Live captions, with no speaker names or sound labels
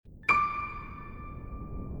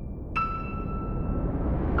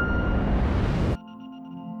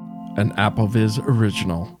an AppleVis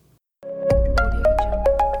original.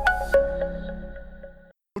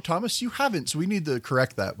 Thomas, you haven't, so we need to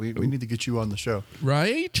correct that. We need to get you on the show.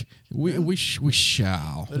 Right? We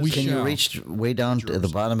shall. Can you reach way down to the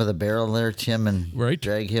bottom of the barrel there, Tim, and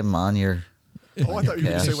drag him on your... Oh, I thought you were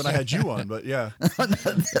going to say when I had you on, but yeah.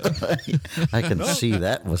 I can see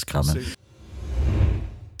that was coming.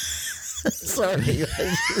 Sorry.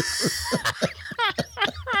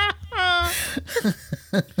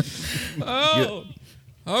 Oh,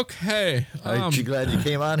 okay. Aren't you glad you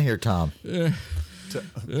came on here, Tom? Tim.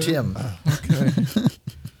 Okay.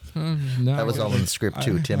 That was all in the script,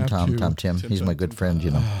 too. Tim. He's my good friend,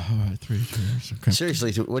 you know. 3, 2, okay.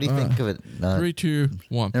 Seriously, what do you think of it? 3, 2,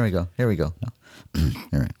 1. There we go. Here we go. No.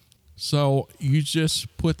 All right. So you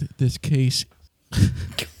just put this case.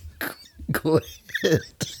 Go ahead.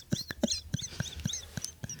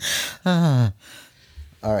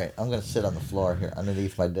 All right, I'm going to sit on the floor here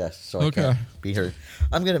underneath my desk so I can't be heard.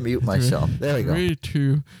 I'm going to mute myself. There we go. 3,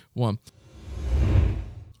 2, 1.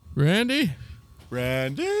 Randy? We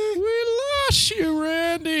lost you,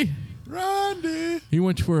 Randy. He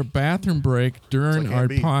went for a bathroom break during our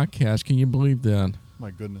podcast. Can you believe that?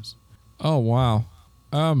 My goodness. Oh, wow.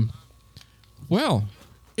 Well,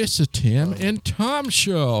 it's a Tim and Tom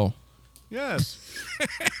show. Yes.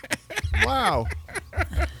 Wow.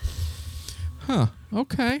 Huh.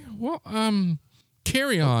 Okay. Well,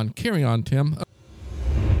 carry on, Tim.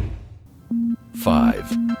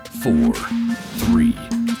 5, 4, 3,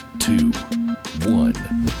 2, 1.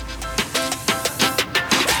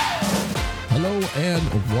 Hello and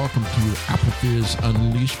welcome to AppleVis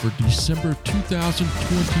Unleashed for December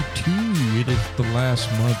 2022. It is the last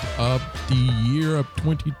month of the year of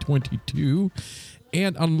 2022.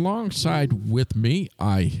 And alongside with me,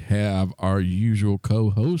 I have our usual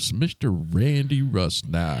co-host, Mr. Randy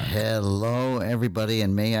Rusnak. Hello, everybody.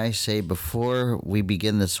 And may I say, before we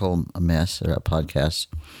begin this whole mess or podcast,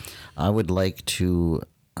 I would like to,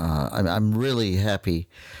 I'm really happy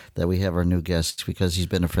that we have our new guest because he's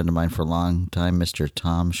been a friend of mine for a long time, Mr.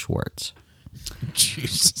 Tom Schwartz.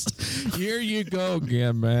 Jesus. Here you go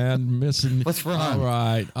again, man. Missing. What's wrong?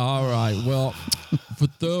 All right. Well, for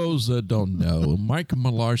those that don't know, Mike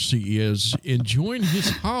Malarcy is enjoying his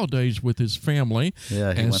holidays with his family.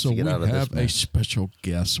 Yeah, he wants to get out of this have a special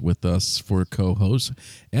guest with us for a co-host,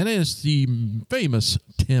 and it's the famous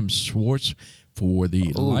Tim Schwartz for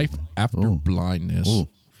the Life After Blindness. Ooh.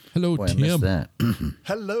 Hello, Boy, Tim. I missed that.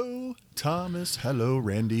 Hello, Thomas. Hello,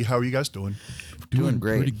 Randy. How are you guys doing? Doing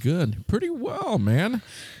great. Pretty good. Pretty well, man.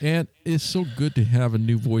 And it's so good to have a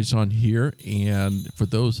new voice on here. And for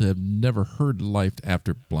those that have never heard Life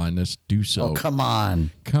After Blindness, do so. Oh, come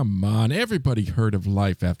on. Come on. Everybody heard of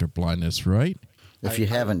Life After Blindness, right? If you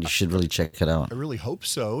haven't, you should really check it out. I really hope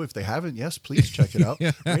so. If they haven't, yes, please check it out.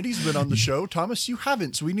 Randy's been on the show. Thomas, you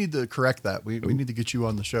haven't, so we need to correct that. We need to get you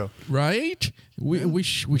on the show. Right? We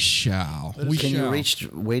shall. Can you reach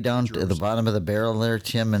way down to the bottom of the barrel there,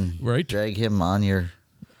 Tim, and drag him on your...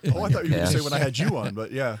 Oh, I thought you were going to say when I had you on,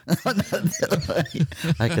 but yeah.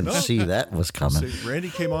 I can see that was coming. Randy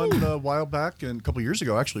came on a while back, and a couple years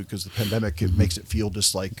ago, actually, because the pandemic, it makes it feel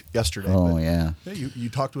just like yesterday. Oh, but, yeah. You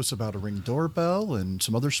talked to us about a Ring doorbell and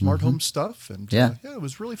some other smart home stuff, and it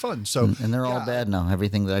was really fun. So, and they're all bad now.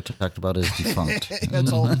 Everything that I talked about is defunct.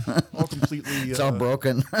 It's all completely... It's all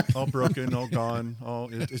broken. all broken, all gone.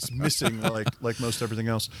 It's missing like most everything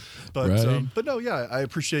else. But but no, yeah, I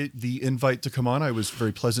appreciate the invite to come on. I was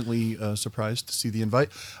very pleasantly surprised to see the invite.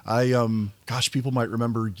 People might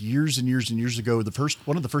remember years and years and years ago,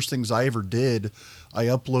 one of the first things I ever did, I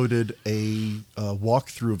uploaded a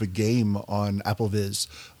walkthrough of a game on AppleVis.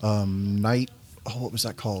 What was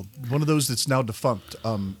that called? One of those that's now defunct. It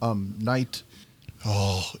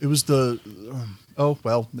was the...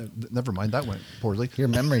 never mind. That went poorly. Your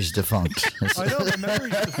memory's defunct. I know, my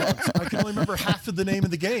memory's defunct. I can only remember half of the name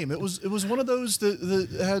of the game. It was one of those that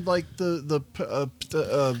had like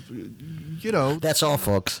That's all,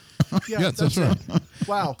 folks. Yeah, that's right.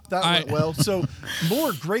 Wow, that went well. So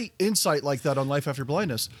more great insight like that on Life After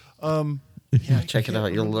Blindness. Check it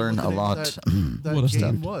out. You'll learn a lot. That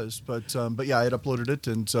game was, but yeah, I had uploaded it,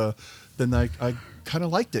 and then I kind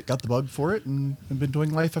of liked it. Got the bug for it, and been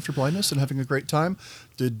doing Life After Blindness and having a great time.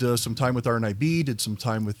 Did some time with RNIB. Did some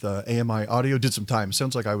time with AMI Audio. Did some time.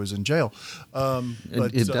 Sounds like I was in jail.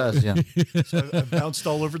 But it does, yeah. So I bounced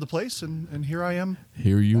all over the place, and here I am.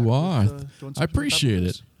 Here you are. Doing I appreciate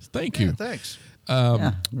it. Thank you. Thanks.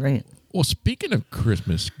 Great. Well, speaking of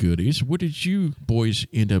Christmas goodies, what did you boys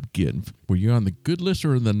end up getting? Were you on the good list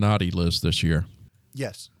or the naughty list this year?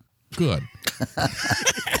 Yes. Good.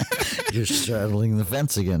 You're straddling the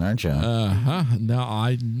fence again, aren't you? Now,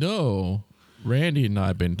 I know Randy and I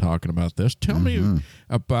have been talking about this. Tell me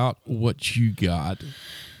about what you got.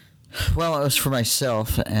 Well, it was for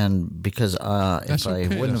myself, and because if I okay.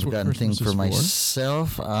 wouldn't That's have what gotten things Christmas is for for.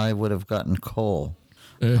 myself, I would have gotten coal.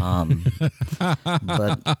 But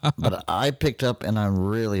I picked up, and I'm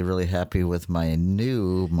really, really happy with my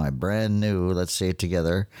brand new, let's say it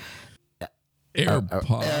together,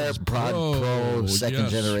 AirPods Pro second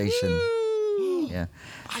yes. generation. Woo! Yeah,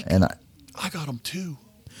 I got them too.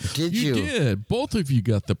 did You did. Both of you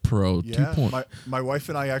got the Pro Yeah, 2.0. my wife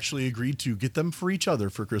and I actually agreed to get them for each other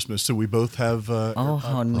for Christmas, so we both have Oh,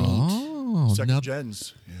 how neat! Oh, second now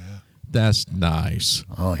gens. Yeah. that's nice.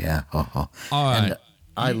 Oh yeah. All And right.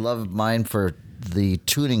 I love mine for the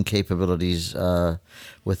tuning capabilities through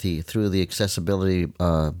the accessibility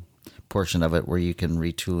portion of it, where you can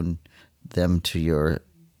retune them to your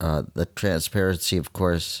the transparency. Of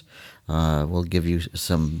course, will give you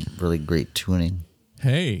some really great tuning.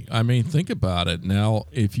 Hey, I mean, think about it. Now,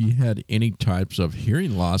 if you had any types of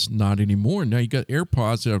hearing loss, not anymore. Now you got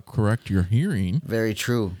AirPods that'll correct your hearing. Very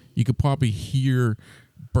true. You could probably hear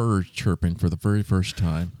birds chirping for the very first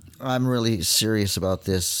time. I'm really serious about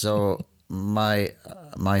this. So my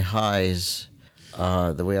highs,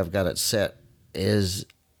 the way I've got it set is,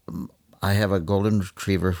 I have a golden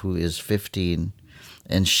retriever who is 15,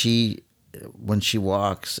 and when she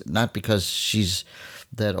walks, not because she's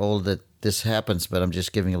that old that this happens, but I'm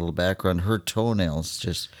just giving a little background. Her toenails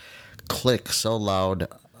just click so loud,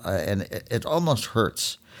 and it almost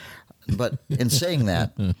hurts. But in saying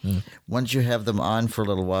that, once you have them on for a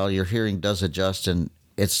little while, your hearing does adjust, and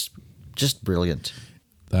it's just brilliant.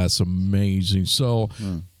 That's amazing. So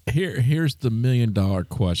here's the $1 million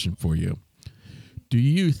question for you. Do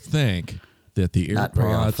you think that the Not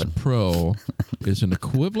very AirPods often. Pro is an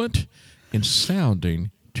equivalent in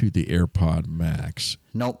sounding to the AirPod Max?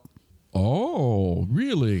 Nope. Oh,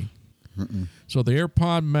 really? So the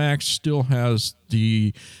AirPod Max still has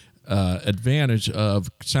the advantage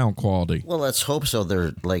of sound quality. Well, let's hope so.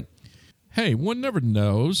 They're like Hey, one never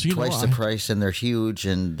knows. You twice know, the price, and they're huge,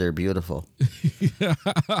 and they're beautiful.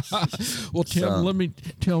 Well, Tim,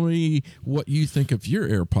 tell me what you think of your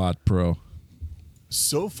AirPod Pro.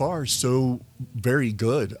 So far, so very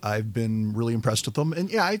good. I've been really impressed with them. And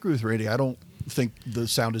yeah, I agree with Randy. I don't think the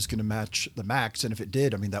sound is going to match the Max. And if it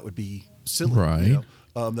did, I mean, that would be silly. Right. You know?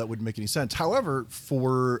 That wouldn't make any sense. However,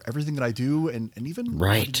 for everything that I do, and even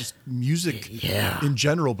Right. just music in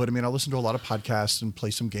general, but I mean, I listen to a lot of podcasts and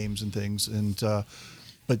play some games and things. And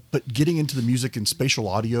but getting into the music and spatial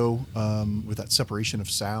audio with that separation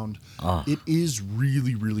of sound, it is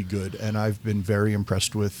really, really good. And I've been very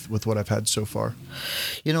impressed with what I've had so far.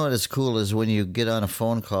 You know what is cool is when you get on a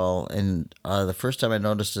phone call, and the first time I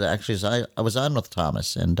noticed it actually is I was on with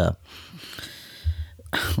Thomas, and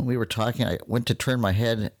we were talking. I went to turn my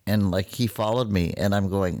head, and like he followed me, and I'm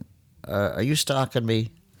going, "Are you stalking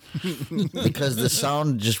me?" Because the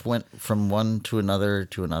sound just went from one to another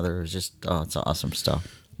to another. It's just it's awesome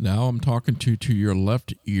stuff. Now I'm talking to your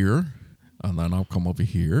left ear, and then I'll come over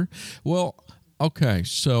here. Well, okay,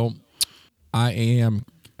 so I am.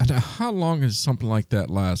 How long does something like that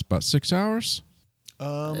last? About 6 hours?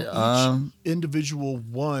 Each individual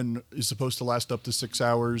one is supposed to last up to 6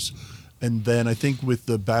 hours. And then I think with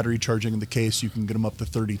the battery charging in the case, you can get them up to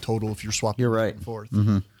 30 total if you're swapping You're back right. and forth.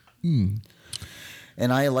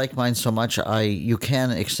 And I like mine so much. You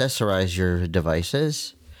can accessorize your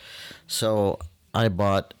devices. So I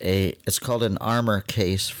bought it's called an Armor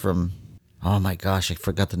case from, oh my gosh, I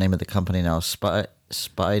forgot the name of the company now.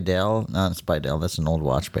 Spidell? Not Spidell, that's an old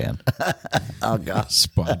watch band. Oh gosh.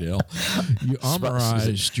 Spidell. You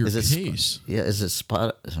armorized your case. Yeah, is it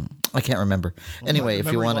Spot? I can't remember. Anyway, if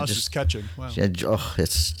you Memory want to loss is just catching. Wow. yeah,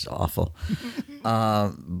 it's awful.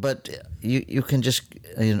 But you can just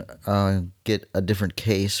get a different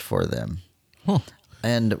case for them. Huh.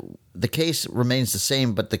 And the case remains the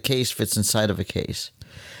same, but the case fits inside of a case.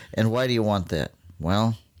 And why do you want that?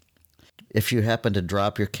 Well, if you happen to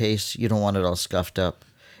drop your case, you don't want it all scuffed up.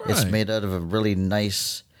 It's Right. made out of a really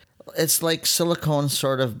nice, it's like silicone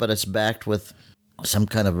sort of, but it's backed with some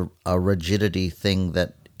kind of a rigidity thing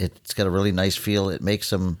that it's got a really nice feel. It makes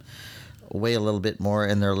them weigh a little bit more,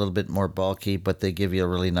 and they're a little bit more bulky, but they give you a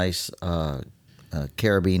really nice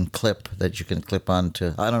carabine clip that you can clip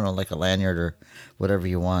onto, I don't know, like a lanyard or whatever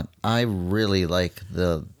you want. I really like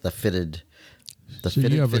the fitted. So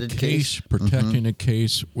you have a case protecting a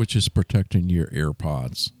case, which is protecting your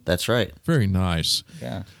AirPods. That's right. Very nice.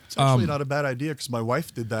 Yeah. It's actually not a bad idea because my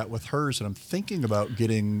wife did that with hers, and I'm thinking about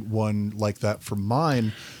getting one like that for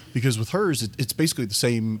mine. Because with hers, it's basically the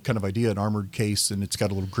same kind of idea, an armored case, and it's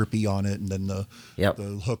got a little grippy on it, and then the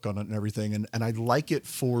hook on it and everything. And I like it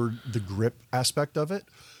for the grip aspect of it.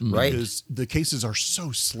 Right. Because the cases are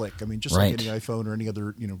so slick. I mean, just like any iPhone or any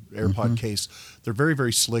other, AirPod case, they're very,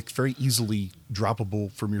 very slick, very easily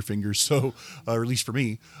droppable from your fingers. So, or at least for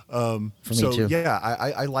me. Me too. Yeah,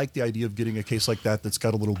 I like the idea of getting a case like that that's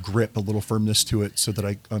got a little grip, a little firmness to it, so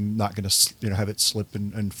that I'm not going to have it slip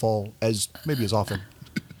and fall as often.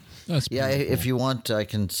 That's beautiful. If you want, I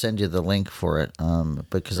can send you the link for it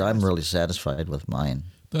because I'm really satisfied with mine.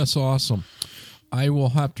 That's awesome. I will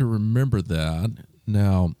have to remember that.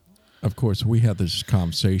 Now, of course, we had this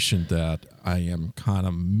conversation that I am kind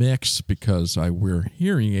of mixed because I wear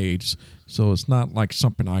hearing aids, so it's not like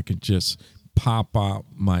something I can just pop out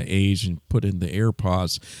my aids and put in the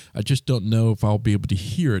AirPods. I just don't know if I'll be able to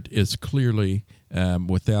hear it as clearly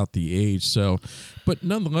without the aids. So, but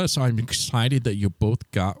nonetheless, I'm excited that you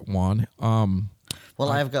both got one. Well,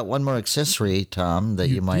 I've got one more accessory, Tom, that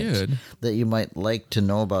you might like to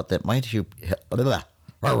know about. That might help.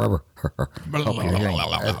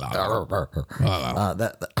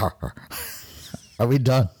 Are we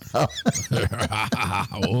done?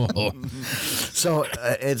 So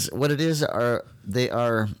it's what it is. They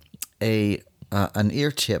are an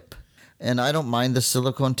ear tip, and I don't mind the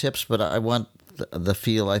silicone tips, but I want the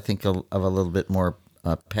feel. I think of a little bit more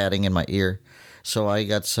padding in my ear. So I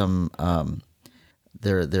got some.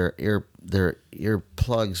 They're ear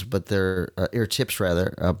plugs, but they're ear tips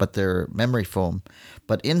rather, but they're memory foam.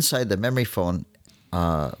 But inside the memory foam,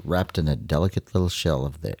 wrapped in a delicate little shell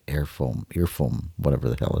of the ear foam, whatever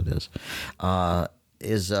the hell it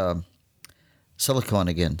is silicone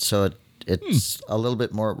again. So it's a little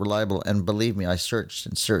bit more reliable. And believe me, I searched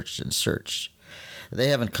and searched and searched. They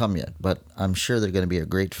haven't come yet, but I'm sure they're going to be a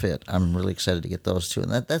great fit. I'm really excited to get those two, and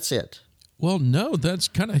that's it. Well, no, that's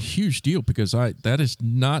kind of a huge deal because that is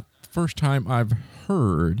not the first time I've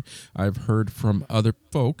heard. I've heard from other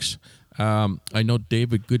folks. I know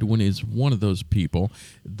David Goodwin is one of those people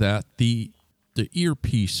that the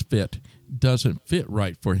earpiece doesn't fit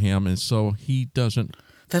right for him, and so he doesn't.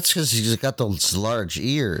 That's because he's got those large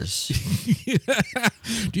ears.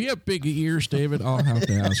 Do you have big ears, David? I'll have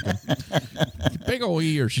to ask him. Big old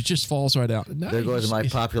ears. It just falls right out. No, there goes my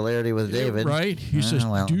popularity with David. Right? He says,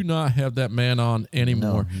 do not have that man on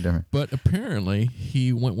anymore. No. But apparently,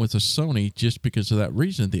 he went with a Sony just because of that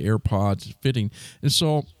reason, the AirPods fitting. And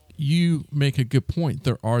so you make a good point.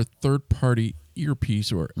 There are third-party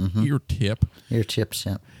earpiece or ear tip. Ear tips,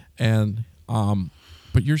 yeah. And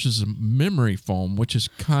but yours is a memory foam, which is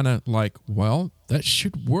kind of like, well, that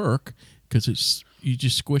should work because you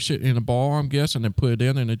just squish it in a ball, I'm guessing, and put it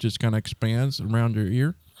in, and it just kind of expands around your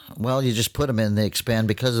ear. Well, you just put them in, they expand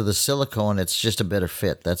because of the silicone. It's just a better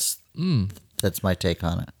fit. That's my take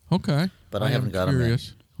on it. Okay, but I haven't got them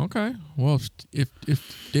yet. Okay, well,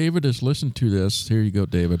 if David has listened to this, here you go,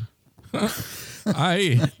 David.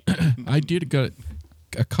 I did get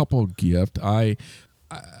a couple of gifts.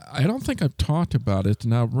 I don't think I've talked about it.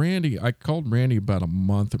 Now, I called Randy about a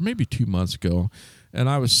month or maybe 2 months ago, and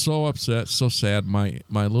I was so upset, so sad. My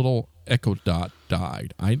little Echo Dot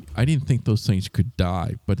died. I didn't think those things could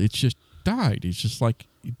die, but it just died. It's just like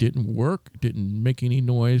it didn't work, didn't make any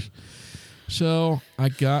noise. So I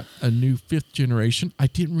got a new 5th generation. I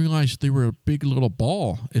didn't realize they were a big little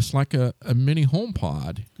ball. It's like a mini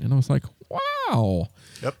HomePod, and I was like, wow.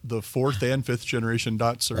 Yep, the 4th and 5th generation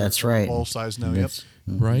dots are That's right. Ball size now. Yes.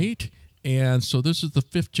 Yep. Right. And so this is the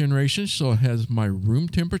 5th generation, so it has my room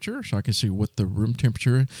temperature, so I can see what the room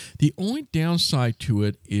temperature is. The only downside to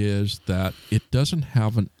it is that it doesn't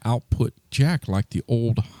have an output jack like the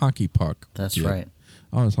old hockey puck. That's right.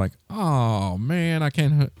 I was like, oh, man, I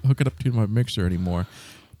can't hook it up to my mixer anymore.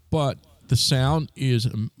 But the sound is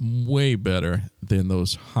way better than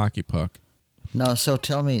those hockey puck. No, so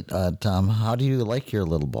tell me, Tom, how do you like your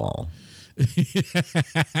little ball?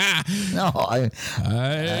 No,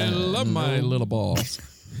 I love my little balls.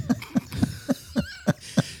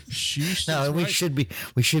 We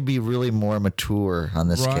should be really more mature on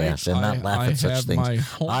this cast and not laugh at such things.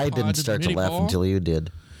 I didn't start to laugh until you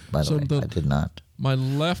did. By the way, I did not. My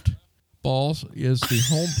left balls is the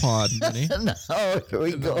HomePod Mini. No, here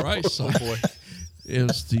we go. The right side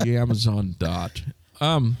is the Amazon Dot.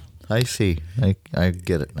 I see. I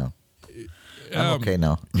get it now. I'm okay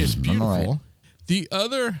now. It's beautiful. I'm all right. The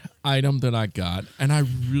other item that I got, and I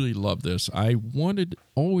really love this, I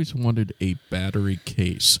always wanted a battery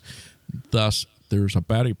case. Thus, there's a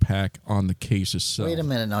battery pack on the case itself. Wait a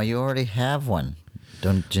minute now. You already have one.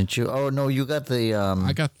 Didn't you? Oh no, you got the.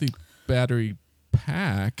 I got the battery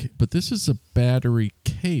pack, but this is a battery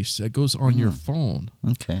case that goes on your phone.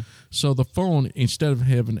 Okay. So the phone, instead of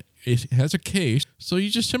having, it has a case. So you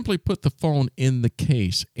just simply put the phone in the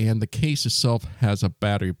case, and the case itself has a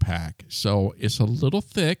battery pack. So it's a little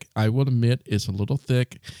thick. I will admit it's a little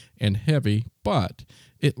thick and heavy, but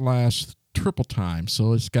it lasts triple time.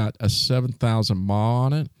 So it's got a 7,000 mAh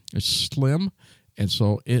on it. It's slim, and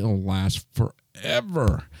so it'll last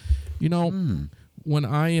forever. You know, when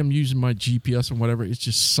I am using my GPS and whatever, it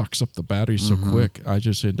just sucks up the battery so quick. I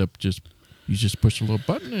just end up you just push a little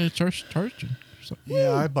button and it starts charging. So,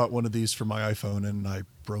 yeah, I bought one of these for my iPhone and I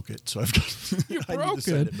broke it, so I've got I need to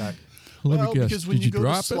send it back. Let me guess. Because when Did you go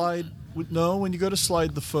drop to slide, when you go to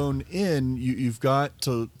slide the phone in, you've got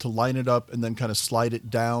to line it up and then kind of slide it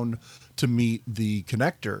down to meet the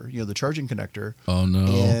connector, the charging connector. Oh no!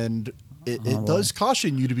 And it does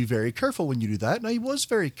caution you to be very careful when you do that. And I was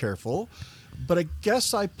very careful, but I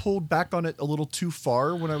guess I pulled back on it a little too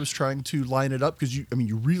far when I was trying to line it up, because you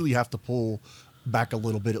really have to pull back a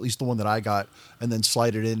little bit, at least the one that I got, and then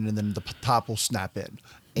slide it in, and then the top will snap in.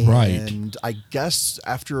 And I guess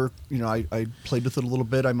after I played with it a little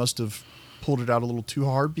bit, I must have pulled it out a little too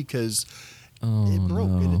hard because it broke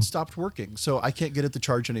and it stopped working. So I can't get it to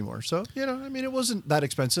charge anymore. So it wasn't that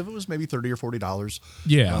expensive. It was maybe $30 or $40.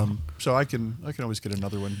 Yeah. So I can always get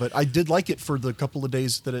another one. But I did like it for the couple of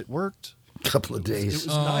days that it worked. Couple of days. It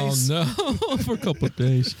was nice. No, for a couple of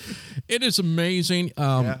days. It is amazing.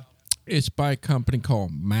 It's by a company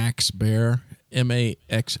called MaxBear,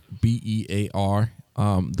 MaxBear.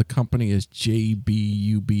 The company is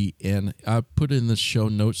JBUBN. I put it in the show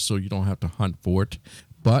notes so you don't have to hunt for it.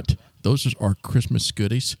 But those are our Christmas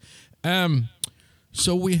goodies.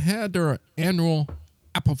 So we had our annual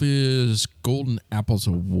AppleVis Golden Apples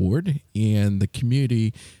Award, and the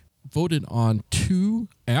community voted on 2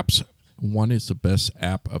 apps. One is the best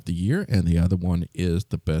app of the year, and the other one is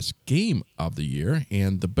the best game of the year.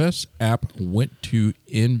 And the best app went to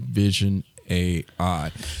Envision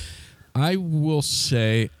AI. I will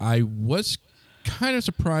say I was kind of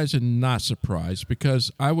surprised and not surprised,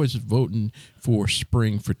 because I was voting for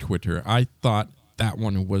Spring for Twitter. I thought that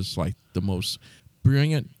one was like the most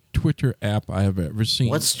brilliant Twitter app I have ever seen.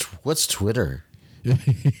 What's Twitter?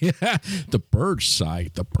 Yeah, the bird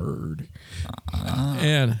site, the bird.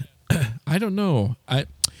 And I don't know.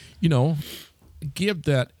 Give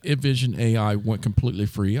that Envision AI went completely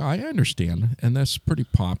free. I understand, and that's pretty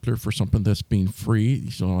popular for something that's being free.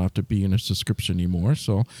 You don't have to be in a subscription anymore.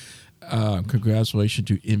 So, congratulations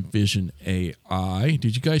to Envision AI.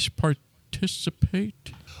 Did you guys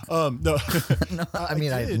participate? No. No,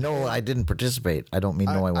 I didn't participate. I don't mean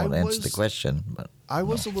I won't answer the question, but I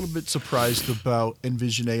was a little bit surprised about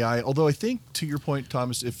Envision AI. Although I think, to your point,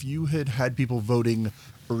 Thomas, if you had people voting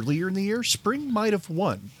earlier in the year, Spring might have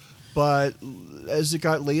won. But as it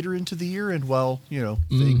got later into the year, and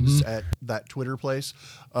things at that Twitter place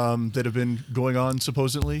that have been going on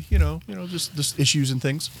supposedly, just issues and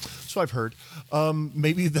things. So I've heard.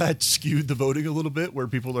 Maybe that skewed the voting a little bit, where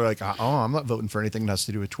people are like, "Oh, I'm not voting for anything that has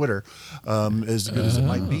to do with Twitter," as good as it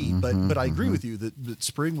might be. But I agree with you that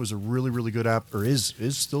Spring was a really, really good app, or is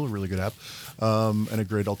still a really good app, and a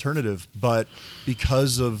great alternative. But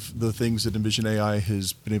because of the things that Envision AI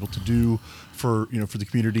has been able to do for the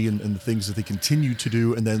community and the things that they continue to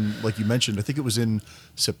do, and then, like you mentioned, I think it was in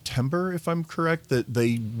September, if I'm correct, that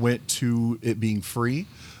they went to it being free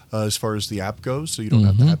as far as the app goes, so you don't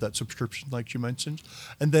have to have that subscription like you mentioned.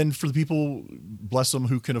 And then for the people, bless them,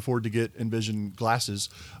 who can afford to get Envision glasses,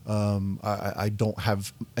 I don't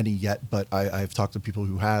have any yet, but I've talked to people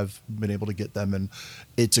who have been able to get them, and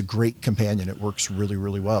it's a great companion. It works really,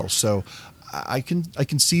 really well. So I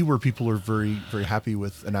can see where people are very, very happy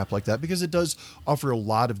with an app like that, because it does offer a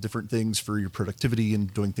lot of different things for your productivity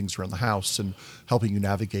and doing things around the house and helping you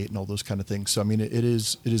navigate and all those kind of things. So, it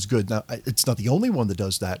is good. Now, it's not the only one that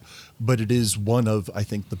does that, but it is one of, I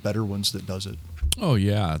think, the better ones that does it. Oh,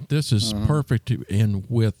 yeah. This is perfect in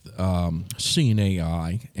with Seeing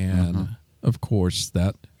AI. And, of course,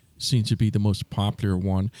 that seems to be the most popular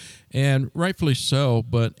one. And rightfully so,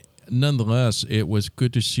 but nonetheless, it was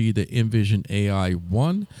good to see the Envision AI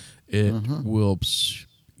won. It will,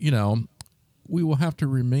 we will have to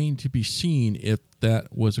remain to be seen if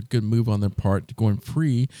that was a good move on their part, going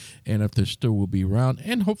free, and if they still will be around.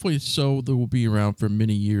 And hopefully so, they will be around for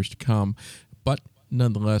many years to come. But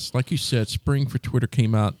nonetheless, like you said, Spring for Twitter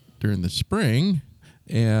came out during the spring,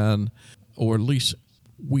 or at least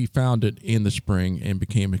we found it in the spring and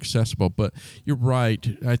became accessible. But you're right.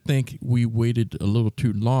 I think we waited a little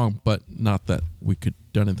too long, but not that we could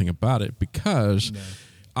do anything about it, because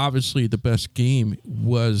obviously the best game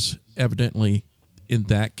was evidently in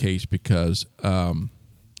that case because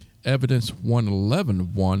Evidence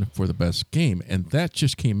 111 won for the best game, and that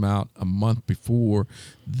just came out a month before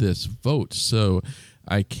this vote. So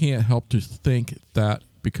I can't help to think that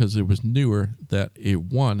because it was newer that it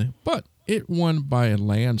won, but it won by a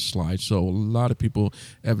landslide. So a lot of people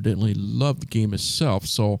evidently love the game itself.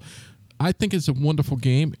 So I think it's a wonderful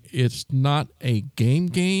game. It's not a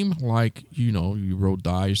game like, you roll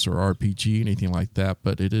dice or RPG, anything like that,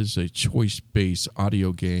 but it is a choice-based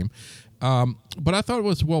audio game. But I thought it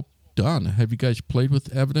was well done. Have you guys played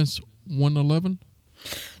with Evidence 111?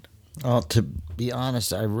 To be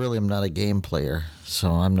honest, I really am not a game player,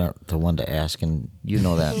 so I'm not the one to ask, and you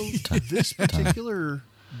know that. This particular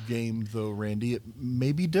game, though, Randy, it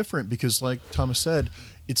may be different because, like Thomas said,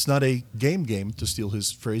 it's not a game, to steal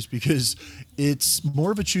his phrase, because it's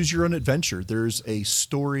more of a choose-your-own-adventure. There's a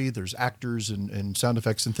story, there's actors and sound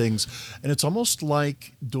effects and things, and it's almost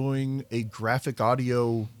like doing a graphic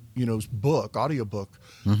audiobook,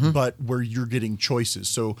 but where you're getting choices.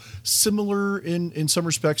 So similar in some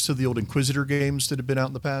respects to the old Inquisitor games that have been out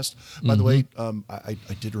in the past. By the way, I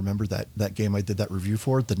did remember that game I did that review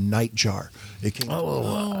for, the Nightjar. It came.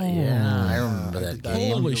 Yeah, I remember that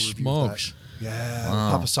game. Holy smokes. Yeah,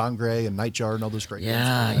 Papa Sangre and Nightjar and all those great games.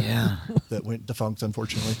 Yeah. That went defunct,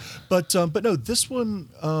 unfortunately. But no, this one,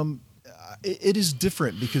 it is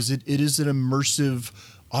different because it is an immersive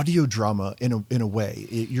audio drama in a way.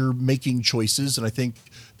 You're making choices, and I think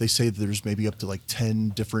they say that there's maybe up to like 10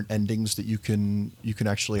 different endings that you can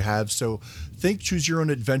actually have. So think choose your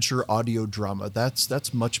own adventure audio drama.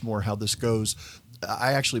 That's much more how this goes.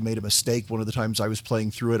 I actually made a mistake one of the times I was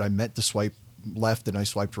playing through it. I meant to swipe left and I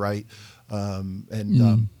swiped right,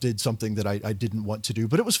 and did something that I didn't want to do,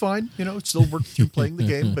 but it was fine. It still worked through playing the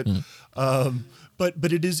game,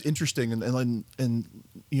 but it is interesting. And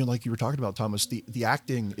like you were talking about, Thomas, the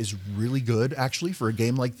acting is really good actually for a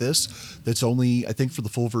game like this. That's only, I think for the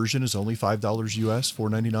full version is only $5 US,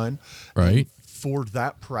 $4.99. Right. And for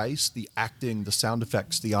that price, the acting, the sound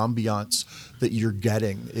effects, the ambiance that you're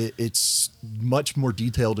getting, it's much more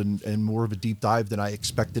detailed and more of a deep dive than I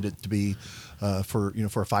expected it to be for a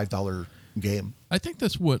 $5 game. I think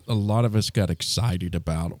that's what a lot of us got excited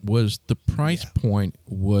about was the price point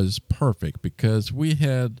was perfect because we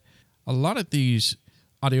had a lot of these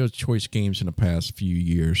audio choice games in the past few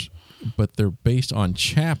years, but they're based on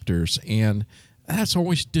chapters, and that's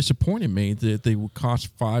always disappointed me that they would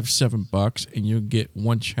cost $5-7 and you get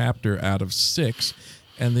one chapter out of 6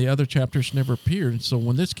 and the other chapters never appeared. So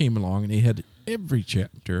when this came along and they had every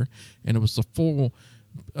chapter and it was the full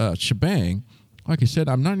shebang, like I said,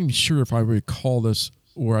 I'm not even sure if I would call this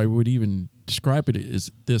or I would even describe it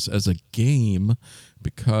as a game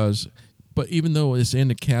but even though it's in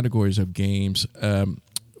the categories of games,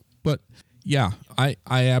 but yeah, I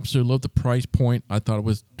absolutely love the price point. I thought it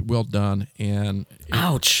was well done. And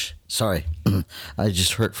ouch! Sorry, I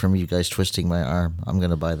just hurt from you guys twisting my arm. I'm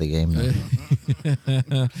going to buy the game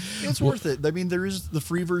now. It's worth it. I mean, the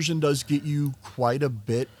free version does get you quite a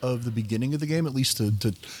bit of the beginning of the game, at least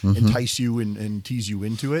to entice you and tease you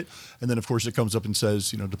into it. And then, of course, it comes up and says,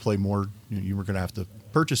 to play more, you were going to have to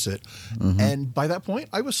purchase it. And by that point,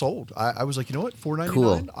 I was sold. I was like, you know what, $4.99,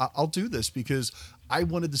 cool. I'll do this because I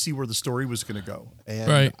wanted to see where the story was going to go. And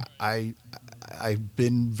right. I've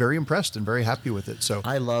been very impressed and very happy with it. So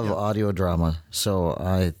I love audio drama, so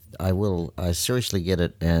I seriously get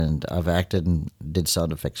it, and I've acted and did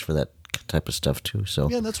sound effects for that type of stuff too. So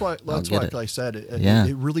yeah, and that's why I said it. Yeah.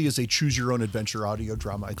 It really is a choose your own adventure audio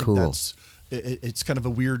drama. I think that's it's kind of a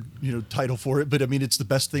weird title for it, but I mean it's the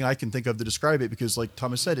best thing I can think of to describe it because, like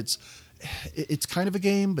Thomas said, it's kind of a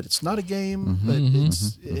game, but it's not a game. But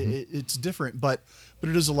it's different, but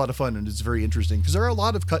it is a lot of fun and it's very interesting because there are a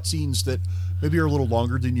lot of cutscenes that maybe are a little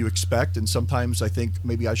longer than you expect, and sometimes I think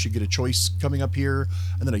maybe I should get a choice coming up here,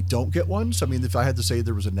 and then I don't get one. So I mean, if I had to say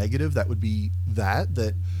there was a negative, that would be that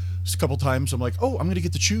a couple times I'm like, oh, I'm going to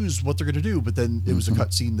get to choose what they're going to do, but then it was a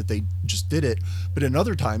cutscene that they just did it. But in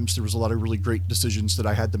other times, there was a lot of really great decisions that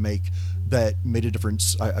I had to make that made a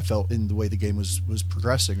difference. I felt in the way the game was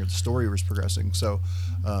progressing or the story was progressing. So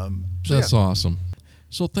that's awesome.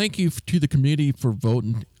 So thank you to the community for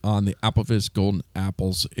voting on the AppleVis Golden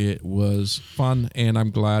Apples. It was fun, and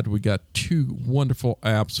I'm glad we got 2 wonderful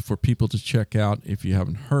apps for people to check out. If you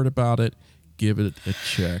haven't heard about it, give it a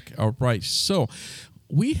check. All right, so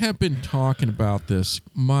we have been talking about this,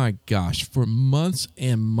 my gosh, for months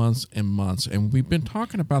and months and months, and we've been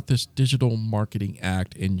talking about this Digital Marketing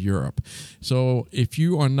Act in Europe. So if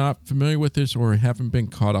you are not familiar with this or haven't been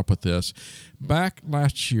caught up with this,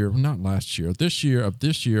 this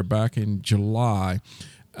year, back in July,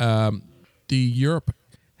 the Europe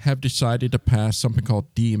have decided to pass something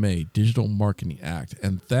called DMA, Digital Marketing Act,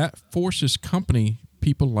 and that forces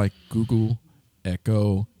people like Google,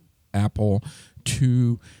 Echo, Apple,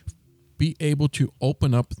 to be able to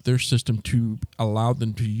open up their system to allow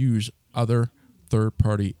them to use other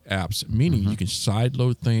third-party apps, meaning you can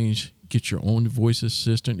sideload things, get your own voice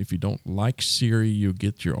assistant. If you don't like Siri, you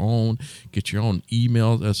get your own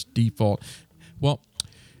email as default. Well,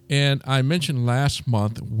 and I mentioned last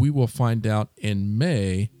month, we will find out in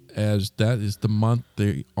May, as that is the month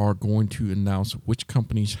they are going to announce which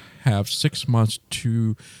companies have 6 months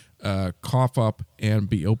to cough up and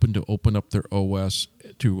be open to open up their OS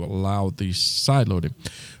to allow the sideloading.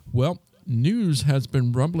 Well, news has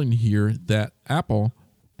been rumbling here that Apple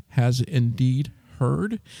has indeed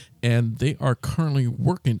heard, and they are currently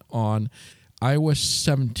working on iOS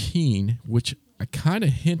 17, which I kind of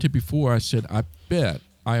hinted before. I said, I bet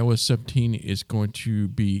iOS 17 is going to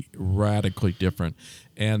be radically different.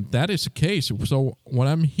 And that is the case. So what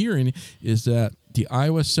I'm hearing is that the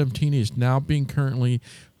iOS 17 is now being currently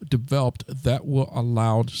developed that will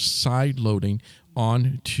allow side loading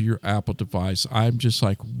onto your Apple device. I'm just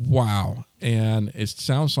like, wow. And it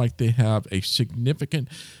sounds like they have a significant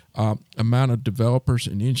amount of developers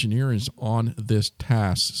and engineers on this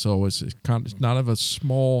task. So it's not of a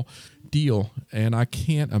small deal, and I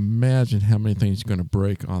can't imagine how many things are going to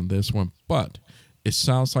break on this one, but it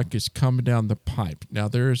sounds like it's coming down the pipe. Now,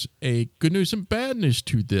 there's a good news and bad news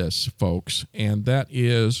to this, folks, and that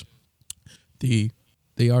is they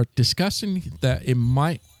are discussing that it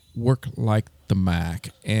might work like the Mac.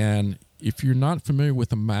 And if you're not familiar with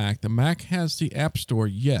the Mac has the App Store,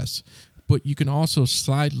 yes, but you can also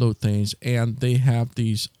sideload things, and they have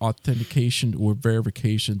these authentication or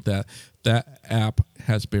verification that app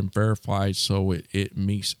has been verified, so it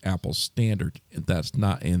meets Apple's standard, and that's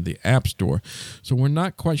not in the App Store. So we're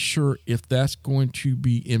not quite sure if that's going to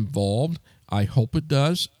be involved. I hope it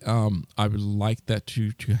does. I would like that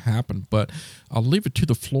to happen, but I'll leave it to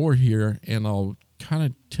the floor here, and I'll kind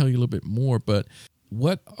of tell you a little bit more. But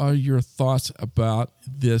what are your thoughts about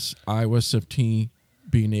this iOS 17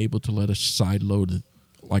 being able to let us sideload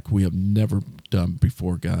like we have never done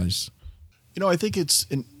before, guys? I think it's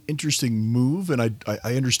an interesting move, and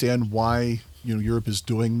I understand why Europe is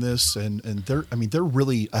doing this, and they're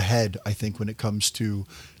really ahead, I think, when it comes to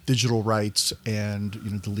digital rights and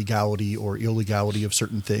the legality or illegality of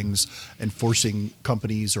certain things, and forcing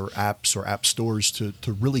companies or apps or app stores to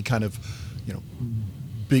really kind of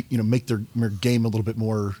make their game a little bit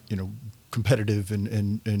more competitive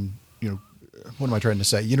and what am I trying to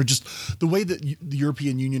say? Just the way that the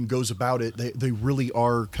European Union goes about it, they really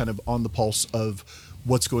are kind of on the pulse of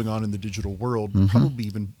what's going on in the digital world, probably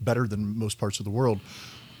even better than most parts of the world.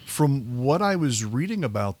 From what I was reading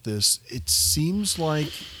about this, it seems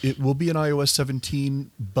like it will be an iOS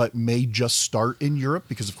 17, but may just start in Europe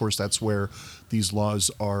because, of course, that's where these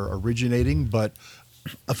laws are originating. But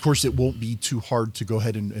of course, it won't be too hard to go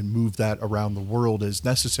ahead and move that around the world as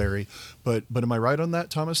necessary. But am I right on that,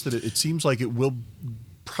 Thomas, that it seems like it will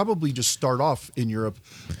probably just start off in Europe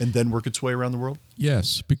and then work its way around the world?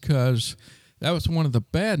 Yes, because that was one of the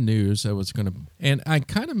bad news that was going to... And I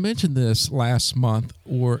kind of mentioned this last month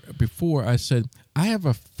or before. I said, I have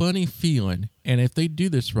a funny feeling, and if they do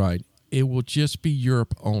this right, it will just be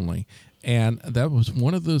Europe only. And that was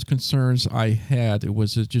one of those concerns I had. It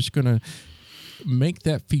was just going to make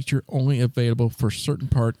that feature only available for a certain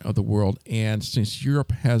part of the world, and since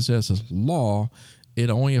Europe has as a law, it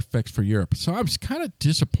only affects for Europe. So I was kind of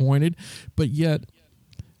disappointed, but yet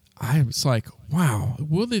I was like, wow,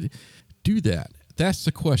 will they do that? That's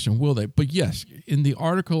the question, will they? But yes, in the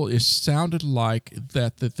article, it sounded like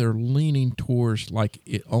that they're leaning towards like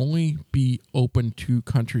it only be open to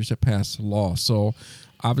countries that pass the law. So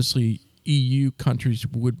obviously EU countries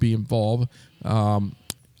would be involved.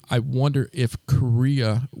 I wonder if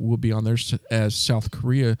Korea will be on there, as South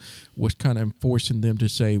Korea was kind of enforcing them to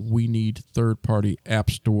say we need third-party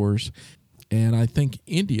app stores. And I think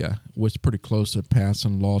India was pretty close to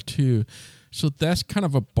passing law too. So that's kind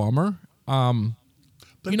of a bummer.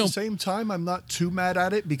 But at the same time, I'm not too mad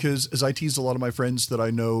at it because as I tease a lot of my friends that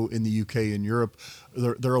I know in the UK and Europe,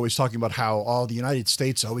 they're always talking about how the United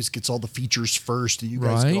States always gets all the featers first and you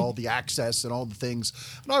guys get all the access and all the things.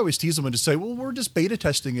 And I always tease them and just say, well, we're just beta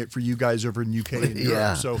testing it for you guys over in UK and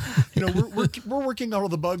Europe. So, we're working on all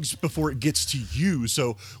the bugs before it gets to you.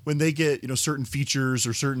 So when they get, certain features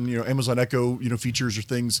or certain, Amazon Echo, features or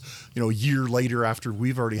things, a year later after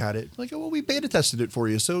we've already had it, like, well, we beta tested it for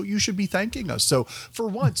you. So you should be thanking us. So for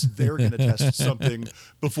once, they're going to test something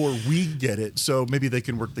before we get it. So maybe they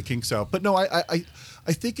can work the kinks out. But no,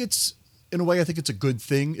 I think it's in a way, I think it's a good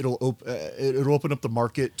thing. It'll open up the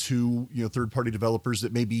market to, third-party developers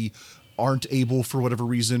that maybe aren't able for whatever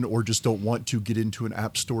reason or just don't want to get into an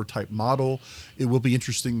app store type model. It will be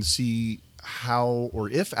interesting to see how or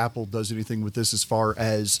if Apple does anything with this as far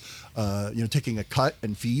as taking a cut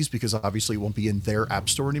and fees, because obviously it won't be in their app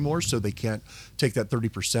store anymore, so they can't take that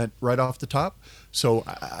 30% right off the top. So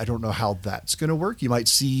I don't know how that's going to work. You might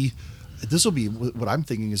see, this will be what I'm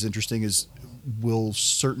thinking is interesting, is will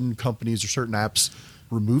certain companies or certain apps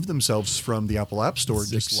remove themselves from the Apple App Store,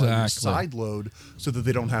 just like side load, so that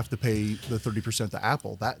they don't have to pay the 30% to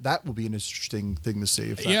Apple. That will be an interesting thing to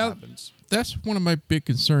see if that happens. That's one of my big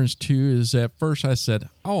concerns too, is at first I said,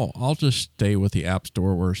 I'll just stay with the App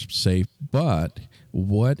Store where it's safe. But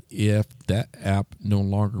what if that app no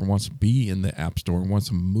longer wants to be in the App Store and wants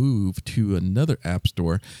to move to another App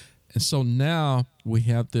Store? And so now we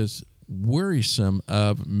have this worrisome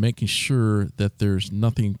of making sure that there's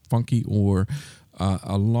nothing funky or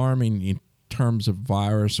alarming in terms of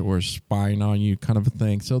virus or spying on you kind of a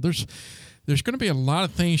thing. So there's going to be a lot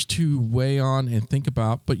of things to weigh on and think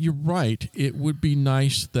about, but you're right. It would be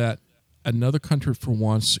nice that another country for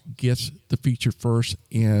once gets the feature first,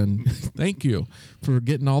 and thank you for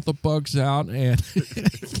getting all the bugs out, and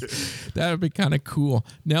that would be kind of cool.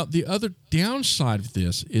 Now, the other downside of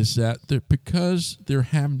this is that because they're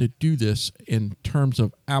having to do this in terms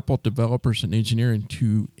of Apple developers and engineering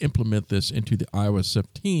to implement this into the iOS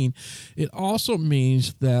 15, it also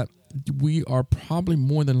means that we are probably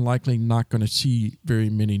more than likely not going to see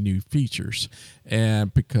very many new features,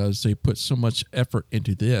 and because they put so much effort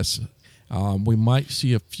into this. We might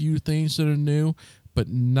see a few things that are new, but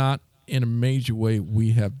not in a major way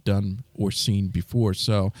we have done or seen before.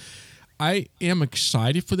 So I am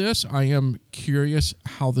excited for this. I am curious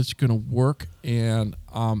how this is going to work, and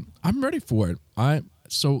I'm ready for it.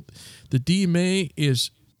 So the DMA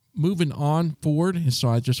is moving on forward, and so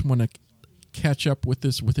I just want to catch up with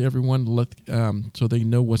this with everyone, so they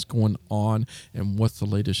know what's going on and what the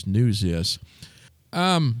latest news is.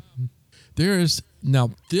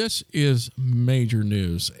 Now, this is major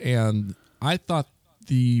news, and I thought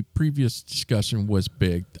the previous discussion was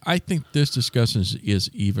big. I think this discussion is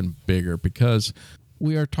even bigger because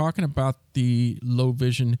we are talking about the low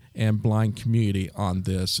vision and blind community on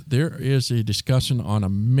this. There is a discussion on a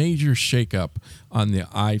major shakeup on the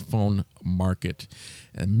iPhone market,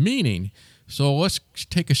 so let's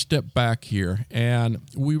take a step back here. And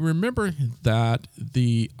we remember that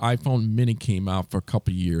the iPhone mini came out for a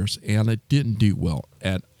couple of years, and it didn't do well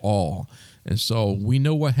at all. And so we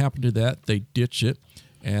know what happened to that. They ditched it,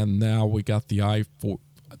 and now we got the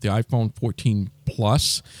iPhone 14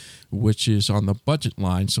 Plus, which is on the budget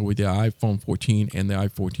line. So with the iPhone 14 and the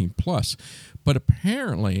iPhone Plus. But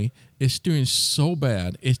apparently, it's doing so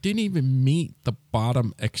bad, it didn't even meet the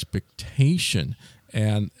bottom expectation.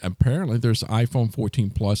 And apparently there's iPhone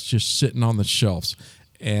 14 Plus just sitting on the shelves.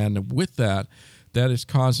 And with that is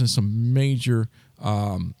causing some major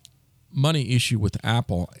money issue with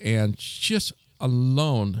Apple. And just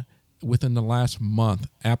alone within the last month,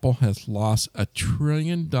 Apple has lost $1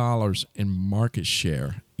 trillion in market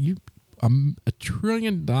share. $1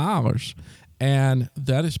 trillion. And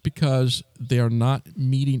that is because they are not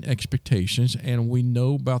meeting expectations. And we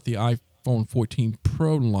know about the iPhone 14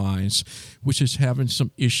 Pro lines, which is having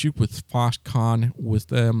some issue with Foxconn, with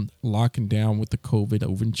them locking down with the COVID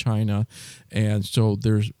over in China. And so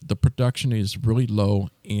the production is really low,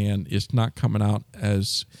 and it's not coming out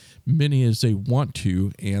as many as they want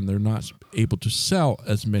to, and they're not able to sell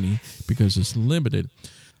as many because it's limited.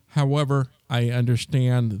 However, I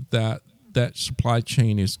understand that supply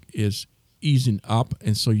chain is easing up,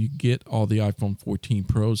 and so you get all the iPhone 14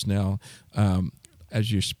 Pros now as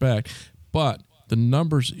you expect, but the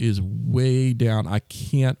numbers is way down. I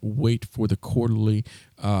can't wait for the quarterly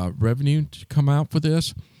revenue to come out for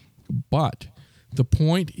this. But the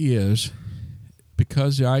point is,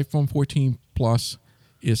 because the iPhone 14 Plus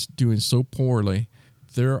is doing so poorly,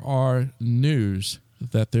 there are news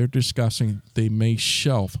that they're discussing they may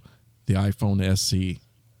shelf the iPhone SE.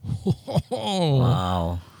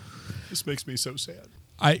 Wow. This makes me so sad.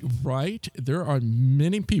 Right? There are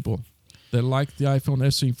many people that like the iPhone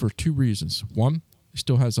SE for two reasons. One, it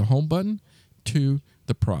still has a home button. Two,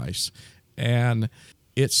 the price. And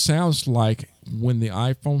it sounds like when the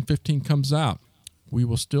iPhone 15 comes out, we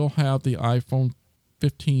will still have the iPhone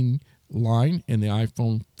 15 line and the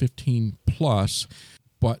iPhone 15 Plus,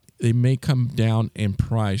 but they may come down in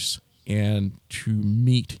price and to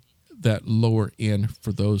meet that lower end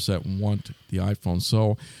for those that want the iPhone.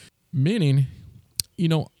 So, meaning,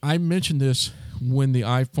 I mentioned this when the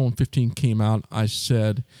iPhone 15 came out. I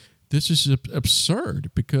said this is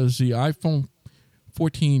absurd because the iPhone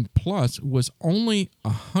 14 Plus was only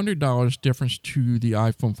 $100 difference to the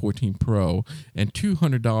iPhone 14 Pro and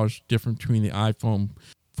 $200 difference between the iPhone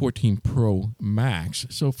 14 Pro Max.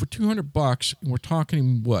 So for $200, we're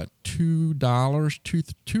talking what, $2 or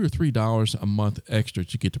 $3 a month extra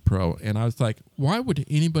to get the Pro. And I was like, why would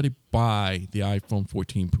anybody buy the iPhone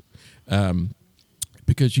 14?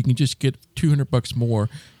 Because you can just get $200 more,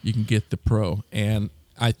 you can get the Pro. And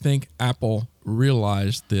I think Apple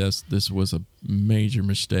realized this was a major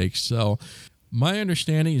mistake. So my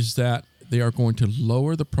understanding is that they are going to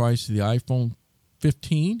lower the price of the iPhone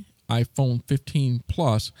 15, iPhone 15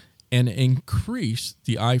 Plus, and increase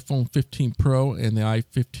the iPhone 15 Pro and the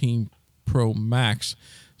iPhone Pro Max.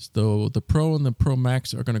 So the Pro and the Pro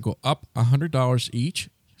Max are going to go up $100 each.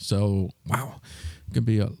 So wow, it could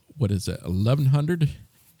be $1,100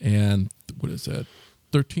 and what is that,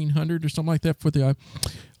 $1,300 or something like that for the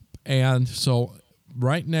iPhone. And so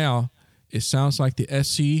right now, it sounds like the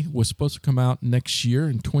SE was supposed to come out next year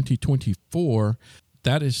in 2024.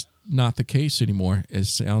 That is not the case anymore. It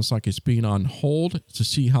sounds like it's being on hold to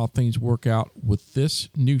see how things work out with this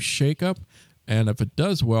new shakeup. And if it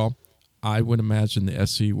does well, I would imagine the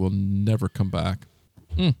SE will never come back.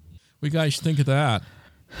 What do you guys think of that?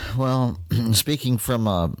 Well, speaking from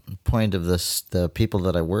a point of the people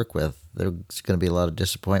that I work with, there's going to be a lot of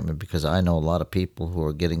disappointment because I know a lot of people who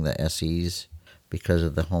are getting the SEs because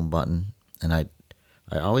of the home button. And I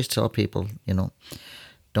always tell people,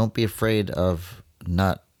 don't be afraid of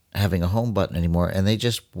not having a home button anymore. And they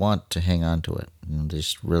just want to hang on to it. They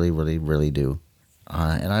just really, really, really do.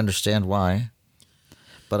 And I understand why.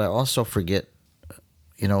 But I also forget,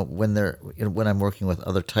 when I'm working with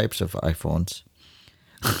other types of iPhones,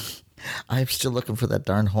 I'm still looking for that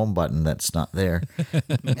darn home button that's not there.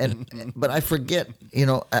 But I forget,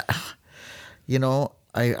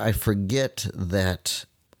 I forget that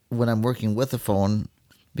when I'm working with a phone,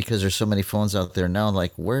 because there's so many phones out there now,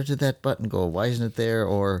 like, where did that button go? Why isn't it there?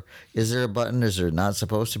 Or is there a button? Is there not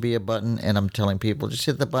supposed to be a button? And I'm telling people, just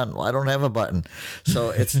hit the button. Well, I don't have a button. So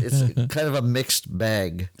it's kind of a mixed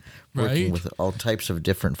bag working with all types of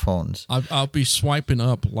different phones. I'll be swiping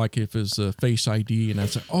up like if it's a Face ID, and I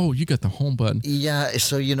say, oh, you got the home button. Yeah,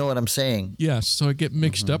 so you know what I'm saying. Yes, so I get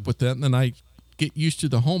mixed up with that, and then I get used to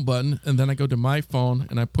the home button, and then I go to my phone,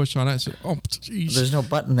 and I push on it, and say, oh, geez. There's no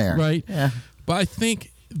button there. Right. Yeah. But I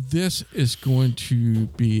think this is going to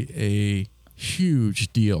be a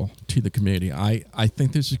huge deal to the community. I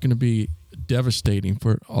think this is going to be devastating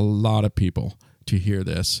for a lot of people to hear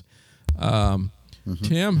this.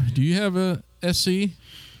 Tim, do you have a SE?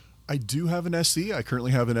 I do have an SE. I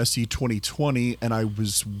currently have an SE 2020, and I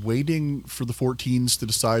was waiting for the 14s to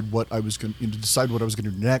decide what I was going to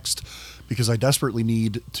do next, because I desperately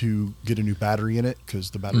need to get a new battery in it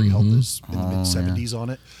because the battery health is in the mid 70s on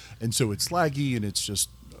it, and so it's laggy and it's just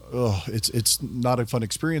it's not a fun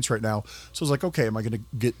experience right now. So I was like, okay, am I going to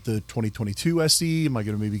get the 2022 SE? Am I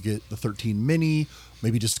going to maybe get the 13 mini?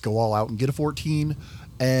 Maybe just go all out and get a 14?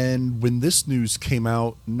 And when this news came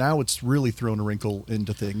out, now it's really thrown a wrinkle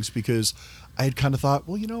into things, because I had kind of thought,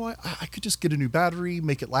 well, I could just get a new battery,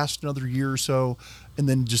 make it last another year or so, and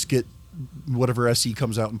then just get whatever SE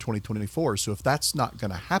comes out in 2024. So if that's not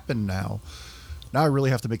going to happen now I really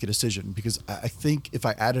have to make a decision, because I think if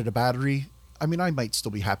I added a battery, I might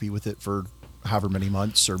still be happy with it for however many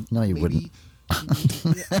months, or no, you wouldn't.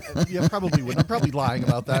 Yeah, probably wouldn't. I'm probably lying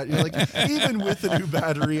about that. Even with a new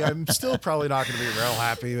battery, I'm still probably not going to be real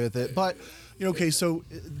happy with it. But, okay, so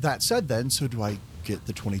that said then, so do I get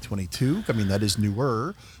the 2022? That is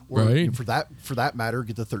newer. Or right. For that matter,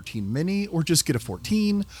 get the 13 mini, or just get a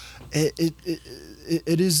 14. It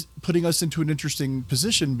is putting us into an interesting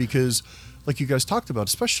position, because like you guys talked about,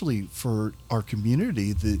 especially for our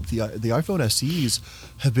community, the iPhone SEs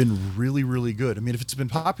have been really, really good. If it's been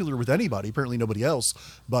popular with anybody, apparently nobody else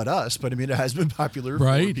but us, but it has been popular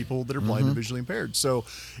for people that are blind and visually impaired. So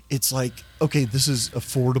it's like, okay, this is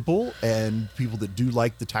affordable, and people that do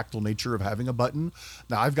like the tactile nature of having a button.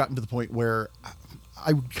 Now I've gotten to the point where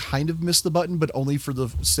I kind of miss the button, but only for the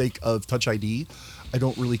sake of Touch ID. I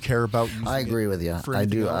don't really care about using I agree with you. I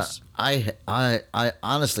do. I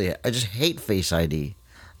honestly, I just hate Face ID.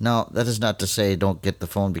 Now, that is not to say don't get the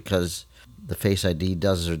phone because the Face ID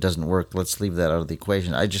does or doesn't work. Let's leave that out of the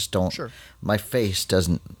equation. I just don't. Sure. My face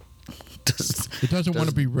doesn't It doesn't want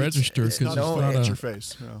to be registered It's because not it's not at a. your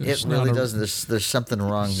face. Yeah. It's It really not a- doesn't. There's something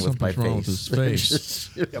wrong with my Something's wrong with face. his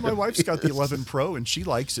face. Yeah, my wife's got the 11 Pro and she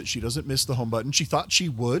likes it. She doesn't miss the home button. She thought she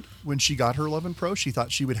would when she got her 11 Pro. She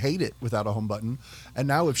thought she would hate it without a home button. And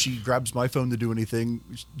now if she grabs my phone to do anything,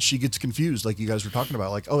 she gets confused, like you guys were talking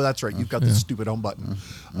about. Like, oh, that's right, you've got this stupid home button.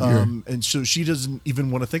 And so she doesn't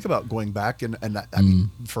even want to think about going back. And that, I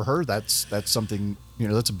mean, for her, that's something,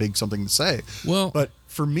 that's a big something to say. Well- but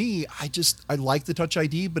for me, I like the Touch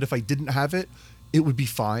ID, but if I didn't have it, it would be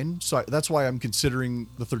fine. So that's why I'm considering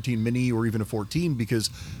the 13 mini or even a 14, because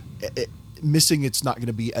missing it's not going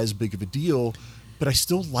to be as big of a deal, but I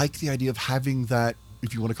still like the idea of having that,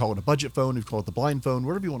 if you want to call it a budget phone, if you call it the blind phone,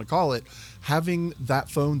 whatever you want to call it, having that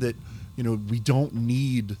phone that, we don't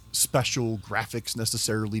need special graphics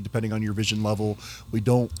necessarily depending on your vision level. We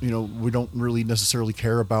don't really necessarily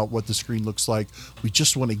care about what the screen looks like. We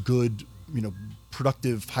just want a good,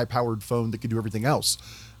 productive, high-powered phone that can do everything else.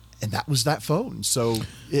 And that was that phone. So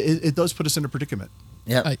it does put us in a predicament.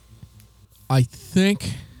 Yeah. I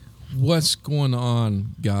think what's going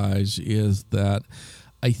on, guys, is that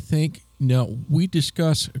I think, we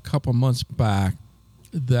discussed a couple months back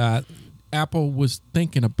that Apple was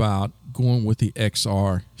thinking about going with the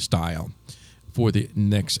XR style for the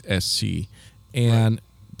next SC. And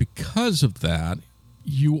because of that,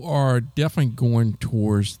 you are definitely going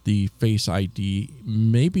towards the Face ID.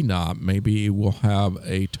 Maybe not. Maybe it will have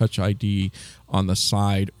a Touch ID on the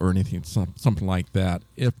side or anything, something like that,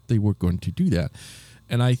 if they were going to do that.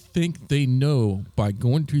 And I think they know by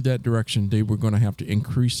going to that direction, they were going to have to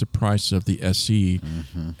increase the price of the SE.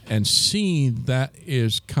 And seeing that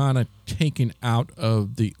is kind of taken out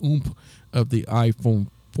of the oomph of the iPhone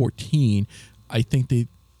 14, I think they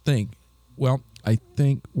think, well, I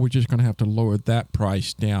think we're just going to have to lower that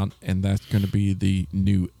price down, and that's going to be the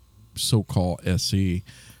new so-called SE.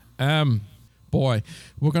 Boy,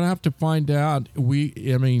 we're going to have to find out.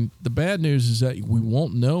 The bad news is that we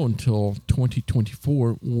won't know until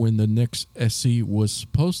 2024 when the next SE was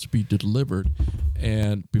supposed to be delivered,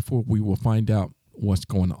 and before we will find out what's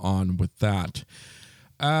going on with that.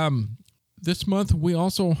 This month, we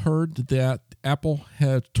also heard that Apple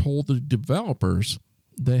had told the developers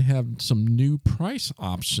they have some new price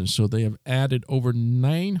options. So they have added over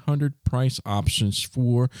 900 price options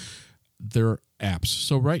for their apps.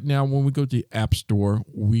 So right now, when we go to the App Store,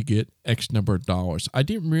 we get X number of dollars. I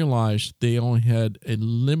didn't realize they only had a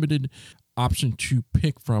limited option to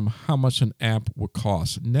pick from how much an app would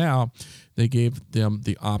cost. Now, they gave them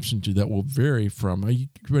the option that will vary from, are you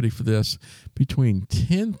ready for this, between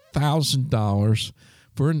 $10,000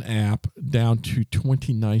 for an app down to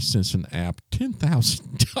 29 cents an app.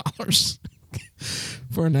 $10,000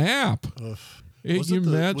 for an app. Can you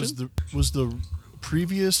imagine? Was the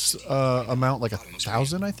previous amount like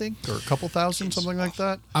 1,000, I think, or a couple thousand, something like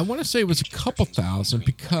that? I want to say it was a couple thousand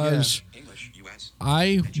because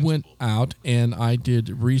I went out and I did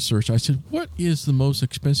research. I said, what is the most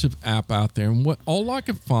expensive app out there? And all I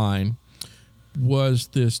could find was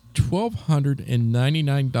this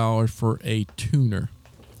 $1,299 for a tuner.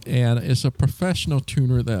 And it's a professional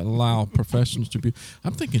tuner that allow professionals to be.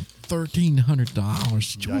 I'm thinking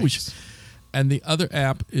 $1,300. And the other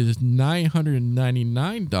app is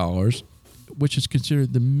 $999, which is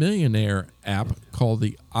considered the millionaire app called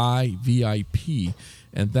the iVIP.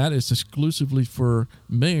 And that is exclusively for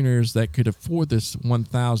millionaires that could afford this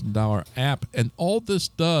 $1,000 app. And all this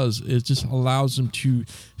does is just allows them to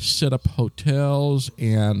set up hotels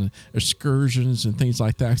and excursions and things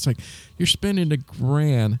like that. It's like you're spending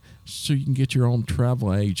 $1,000 so you can get your own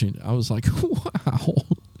travel agent. I was like, wow.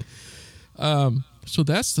 So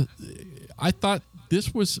I thought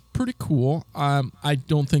this was pretty cool. I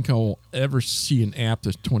don't think I'll ever see an app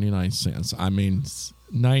that's 29 cents. I mean,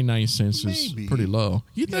 99 cents is pretty low.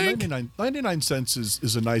 You think? 99 cents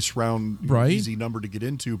is a nice round, easy number to get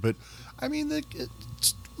into. But I mean,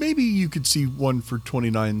 maybe you could see one for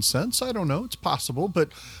 29 cents. I don't know. It's possible. But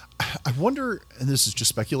I wonder, and this is just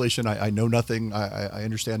speculation. I know nothing. I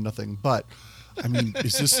understand nothing. But I mean,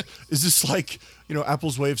 is this like,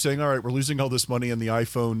 Apple's way of saying, all right, we're losing all this money in the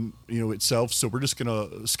iPhone, itself. So we're just going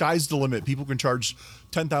to, sky's the limit. People can charge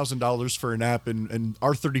 $10,000 for an app and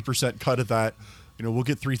our 30% cut of that, we'll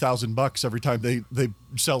get $3,000 every time they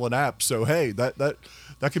sell an app. So, hey, that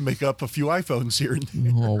can make up a few iPhones here and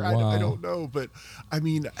there. Oh, wow. I don't know. But I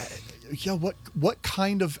mean, what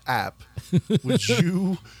kind of app would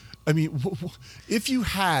you, I mean, if you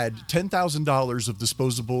had $10,000 of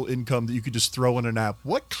disposable income that you could just throw in an app,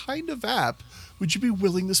 what kind of app would you be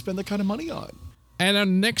willing to spend that kind of money on? And our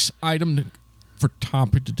next item for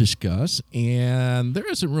topic to discuss, and there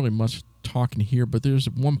isn't really much to talking here, but there's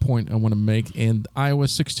one point I want to make. And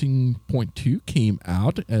iOS 16.2 came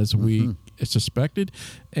out as we suspected,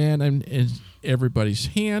 and in everybody's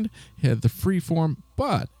hand had the freeform,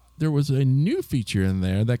 but there was a new feature in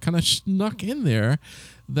there that kind of snuck in there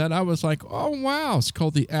that I was like, oh, wow. It's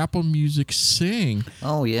called the Apple Music Sing.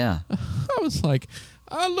 Oh, yeah. I was like,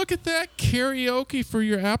 oh, look at that. Karaoke for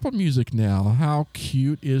your Apple Music now. How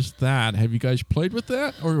cute is that? Have you guys played with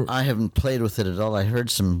that? Or I haven't played with it at all. I heard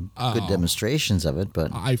some good demonstrations of it,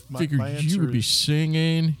 but I figured my you would answer be is-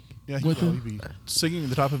 singing Yeah, with he'd it. be singing at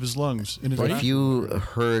the top of his lungs. In his if you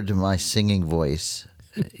heard my singing voice,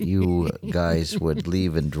 you guys would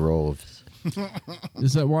leave in droves.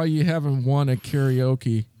 Is that why you haven't won a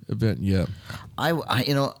karaoke event yet? I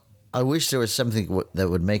wish there was something that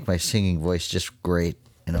would make my singing voice just great,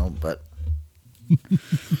 but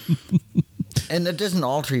and it doesn't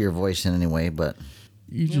alter your voice in any way, but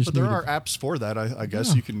You Yeah, just but there need are apps for that. I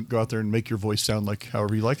guess you can go out there and make your voice sound like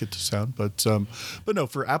however you like it to sound. But no,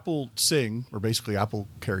 for Apple Sing, or basically Apple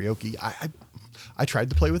Karaoke, I tried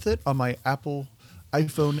to play with it on my Apple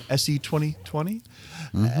iPhone SE 2020,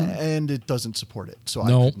 and it doesn't support it, so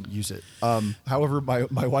No. I couldn't use it. However, my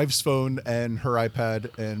wife's phone and her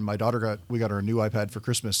iPad and my daughter we got her a new iPad for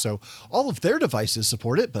Christmas, so all of their devices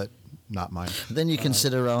support it, but not mine. then you can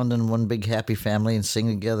sit around in one big happy family and sing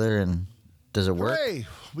together. And does it work? Hey,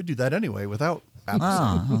 we do that anyway without apps.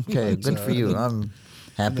 Ah, okay, good for you. I'm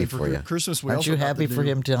happy then for for you. Christmas, we Aren't also you got happy the for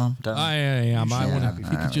new- him, Tom? I am. I want happy to. for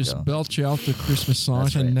He him. could just There we go. belch out the Christmas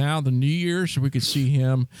songs, That's and right. now the New Year's we could see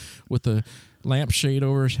him with the lampshade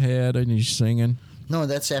over his head and he's singing. No,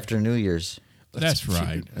 that's after New Year's. That's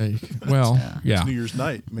right. Well, yeah, It's New Year's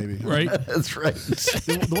night, maybe. right. That's right.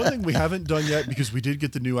 The one thing we haven't done yet, because we did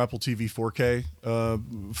get the new Apple TV 4K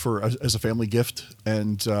as a family gift,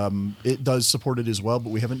 and it does support it as well,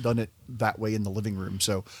 but we haven't done it that way in the living room.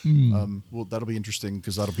 So, well, that'll be interesting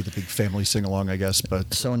because that'll be the big family sing along, I guess.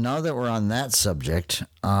 But So now that we're on that subject,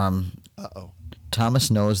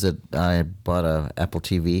 Thomas knows that I bought a Apple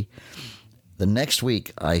TV. The next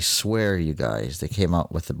week, I swear, you guys, they came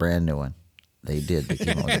out with the brand new one. They did. They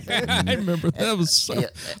came out with a brand I new remember that was so. Yeah,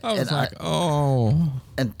 I was and like, oh,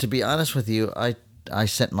 And to be honest with you, I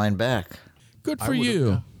sent mine back. good I for would've- you.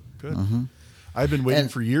 yeah, good. I've been waiting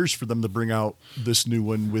And- for years for them to bring out this new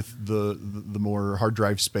one with the more hard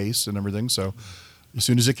drive space and everything. So, as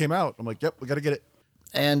soon as it came out, I'm like, yep, we got to get it.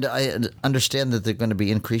 And I understand that they're going to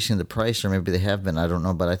be increasing the price, or maybe they have been. I don't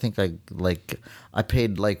know, but I think I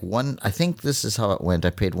paid I think this is how it went. I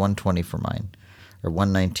paid $120 for mine, or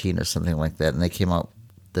 $119 or something like that, and they came out.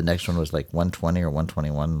 The next one was like $120 or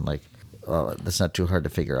 $121. Like, that's not too hard to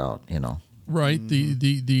figure out, Right.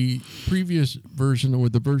 The previous version, or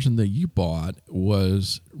the version that you bought,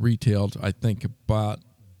 was retailed, I think, about,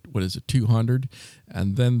 what is it, 200,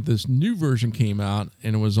 and then this new version came out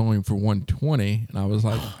and it was only for 120, and I was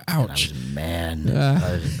like, ouch. Man,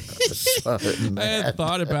 I was so I mad. had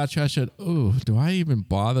thought about you. I said, oh, do I even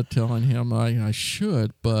bother telling him? I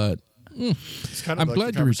should, but It's kind of I'm like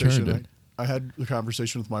glad the you returned conversation it. I had the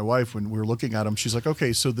conversation with my wife when we were looking at them. She's like,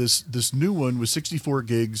 okay, so this new one with 64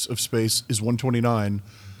 gigs of space is $129.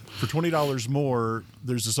 For $20 more,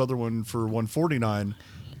 there's this other one for $149.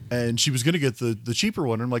 And she was going to get the cheaper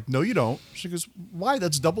one. And I'm like, no, you don't. She goes, why?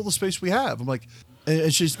 That's double the space we have. I'm like,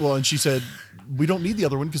 and she said, we don't need the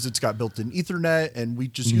other one because it's got built-in Ethernet and we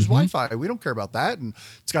just use Wi-Fi. We don't care about that. And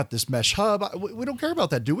it's got this mesh hub. We don't care about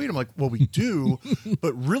that, do we? And I'm like, well, we do.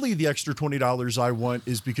 But really the extra $20 I want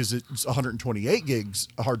is because it's 128 gigs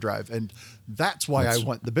a hard drive. And that's why I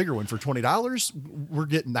want the bigger one. For $20, we're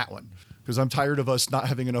getting that one. Because I'm tired of us not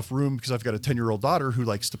having enough room because I've got a 10-year-old daughter who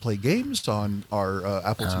likes to play games on our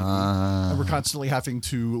Apple TV. And we're constantly having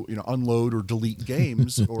to unload or delete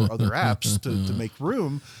games or other apps to make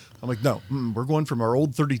room. I'm like, no, we're going from our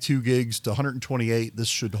old 32 gigs to 128. This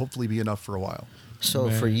should hopefully be enough for a while.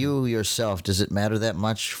 So for you yourself, does it matter that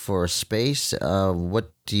much for space?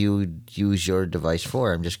 What do you use your device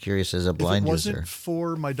for? I'm just curious as a blind If it wasn't user.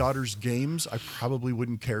 for my daughter's games, I probably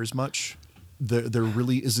wouldn't care as much. There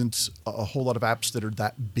really isn't a whole lot of apps that are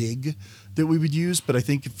that big that we would use. But I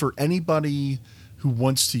think for anybody who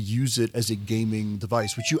wants to use it as a gaming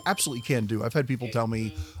device, which you absolutely can do. I've had people tell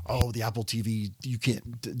me, oh, the Apple TV, you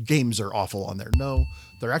can't, games are awful on there. No,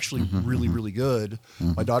 they're actually really, really good.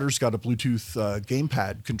 My daughter's got a Bluetooth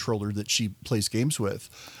gamepad controller that she plays games with.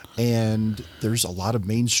 And there's a lot of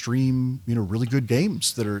mainstream, really good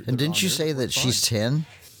games that are. And didn't you say that she's 10?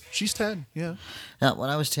 She's 10, yeah. Now, when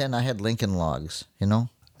I was 10, I had Lincoln Logs,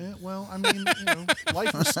 Yeah, well, I mean,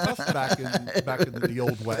 life was tough back in the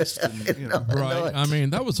old West, and right. I mean,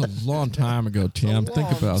 that was a long time ago, Tim.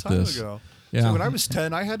 Think about this. Yeah. So when I was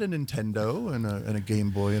 10, I had a Nintendo and a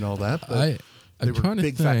Game Boy and all that. But I'm they were trying to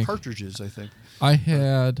big fat think. cartridges, I think. I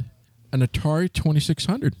had an Atari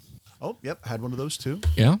 2600. Oh, yep, had one of those too.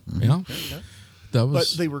 Yeah, yeah. Yeah. That But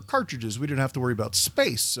was they were cartridges. We didn't have to worry about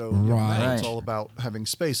space. So now Right. it's all about having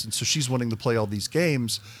space. And so she's wanting to play all these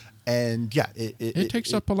games. And yeah, It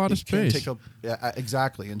takes up a lot of it can space. Take up, yeah,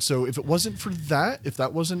 exactly. And so if it wasn't for that, if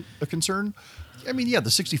that wasn't a concern, I mean, yeah, the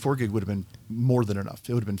 64 gig would have been more than enough.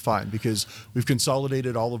 It would have been fine because we've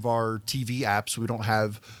consolidated all of our TV apps. We don't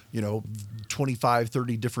have, 25,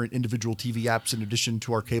 30 different individual TV apps in addition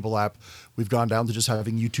to our cable app. We've gone down to just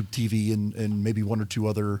having YouTube TV and maybe one or two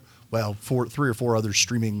other, three or four other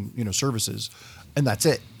streaming, services. And that's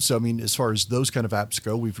it. So, I mean, as far as those kind of apps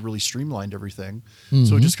go, we've really streamlined everything.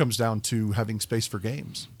 So it just comes down to having space for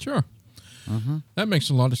games. Sure. That makes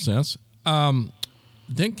a lot of sense.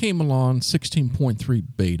 Then came along 16.3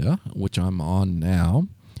 beta, which I'm on now.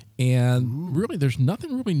 And really, there's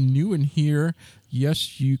nothing really new in here.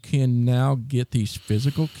 Yes, you can now get these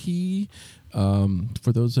physical key.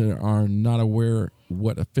 For those that are not aware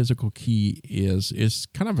what a physical key is, it's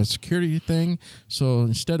kind of a security thing. So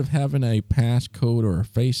instead of having a passcode or a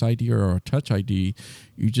face ID or a touch ID,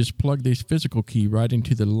 you just plug this physical key right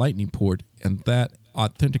into the lightning port, and that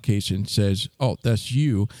authentication says, oh, that's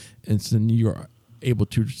you. And so then you're able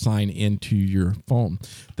to sign into your phone.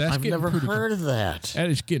 I've never heard of that.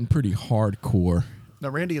 That is getting pretty hardcore. Now,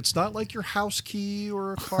 Randy, it's not like your house key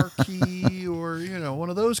or a car key or,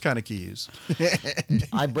 one of those kind of keys.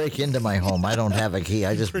 I break into my home. I don't have a key.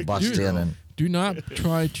 I just bust in and. Do not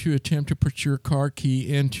try to attempt to put your car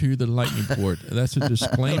key into the lightning port. That's a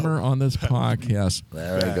disclaimer on this podcast.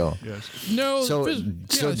 There we go. Yes. No. So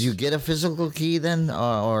yes. do you get a physical key then,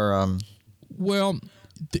 or Well,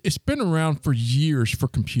 it's been around for years for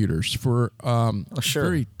computers. For sure.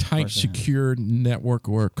 very tight, secure network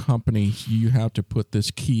or company, you have to put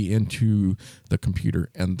this key into the computer,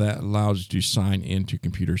 and that allows you to sign into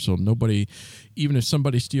computer. So nobody, even if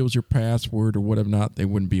somebody steals your password or whatever not, they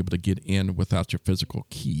wouldn't be able to get in without your physical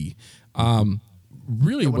key.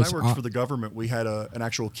 Really, when I worked for the government, we had an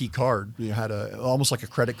actual key card. We had almost like a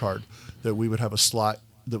credit card that we would have a slot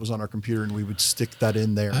that was on our computer, and we would stick that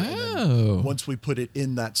in there. And then once we put it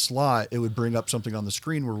in that slot, it would bring up something on the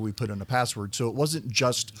screen where we put in a password. So it wasn't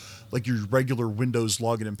just like your regular Windows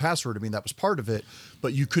login and password. I mean, that was part of it,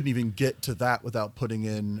 but you couldn't even get to that without putting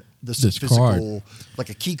in this physical card,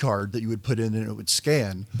 like a key card that you would put in and it would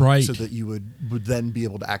scan, right, so that you would then be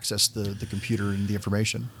able to access the computer and the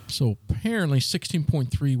information. So apparently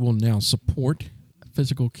 16.3 will now support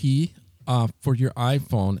physical key for your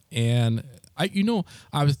iPhone. And I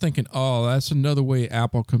was thinking, that's another way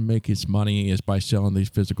Apple can make its money is by selling these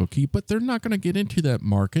physical key, but they're not going to get into that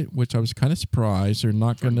market, which I was kind of surprised. They're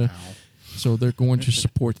not going to, so they're going to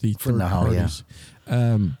support the third parties.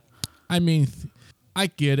 Yeah. I mean, I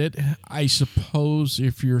get it. I suppose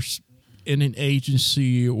if you're in an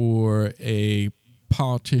agency or a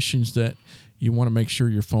politicians that you want to make sure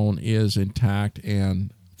your phone is intact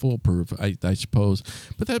and foolproof, I suppose.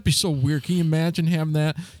 But that'd be so weird. Can you imagine having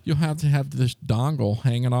that? You'll have to have this dongle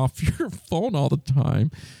hanging off your phone all the time.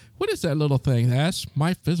 What is that little thing? That's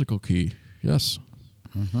my physical key. Yes.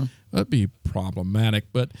 That'd be problematic.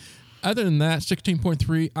 But other than that,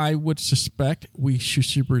 16.3, I would suspect we should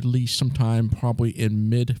see release sometime probably in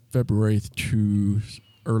mid-February to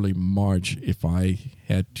early March, if I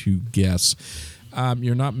had to guess.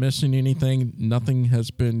 You're not missing anything. Nothing has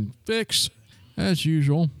been fixed. As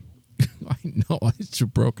usual. I know it's a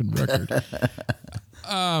broken record.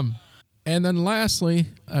 And then lastly,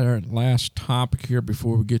 our last topic here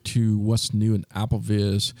before we get to what's new in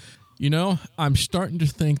AppleVis. I'm starting to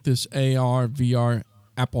think this AR, VR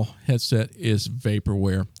Apple headset is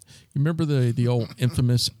vaporware. You remember the old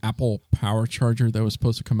infamous Apple power charger that was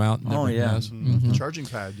supposed to come out? Oh, yeah. The charging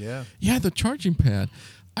pad, yeah. Yeah, the charging pad.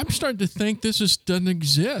 I'm starting to think this doesn't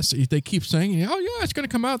exist. They keep saying, it's going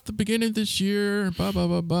to come out at the beginning of this year, blah, blah,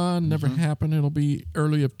 blah, blah. Never happened. It'll be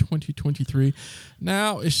early of 2023.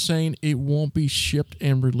 Now it's saying it won't be shipped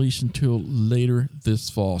and released until later this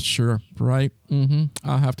fall. Sure, right?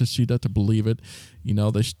 I'll have to see that to believe it.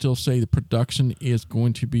 They still say the production is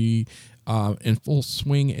going to be in full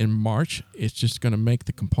swing in March. It's just going to make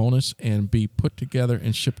the components and be put together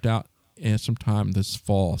and shipped out sometime this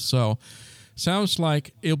fall. So sounds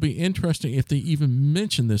like it'll be interesting if they even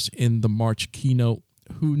mention this in the March keynote.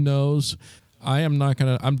 Who knows? I'm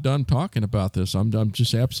done talking about this. I'm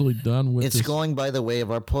just absolutely done with this. It's going by the way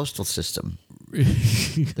of our postal system. They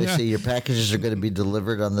say your packages are going to be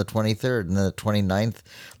delivered on the 23rd and the 29th.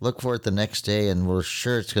 Look for it the next day, and we're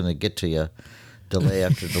sure it's going to get to you delay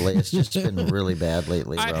after delay. It's just been really bad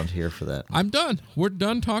lately around here for that. I'm done. We're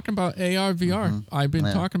done talking about AR, VR. I've been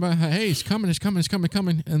talking about, hey, it's coming.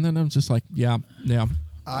 And then I'm just like, yeah.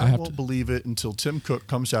 I won't believe it until Tim Cook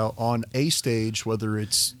comes out on a stage, whether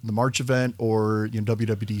it's the March event or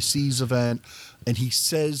WWDC's event, and he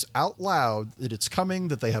says out loud that it's coming,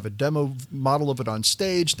 that they have a demo model of it on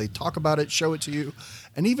stage, they talk about it, show it to you,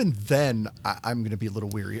 and even then, I'm going to be a little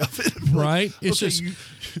weary of it. Right? It's okay,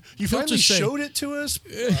 you finally showed it to us,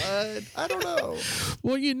 but I don't know.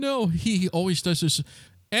 Well, he always does this,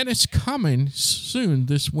 and it's coming soon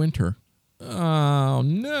this winter. Oh,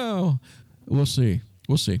 no. We'll see.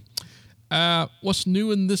 What's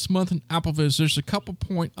new in this month in AppleVis? There's a couple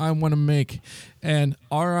points I want to make. And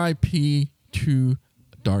RIP to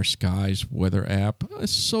Dark Skies weather app.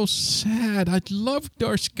 It's so sad. I love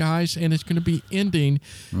Dark Skies, and it's going to be ending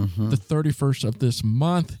the 31st of this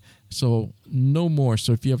month. So no more.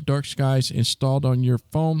 So if you have Dark Skies installed on your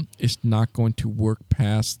phone, it's not going to work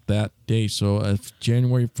past that day. So of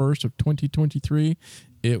January 1st of 2023,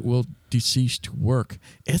 it will cease to work.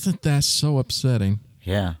 Isn't that so upsetting?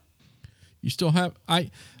 Yeah. You still have I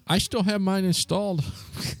still have mine installed.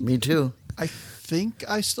 Me too. I think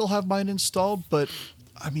I still have mine installed, but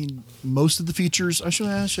I mean, most of the features, I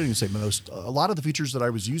shouldn't even say most, a lot of the features that I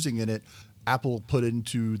was using in it, Apple put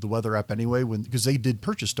into the weather app anyway, because they did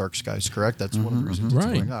purchase Dark Skies, correct? That's one of the reasons it's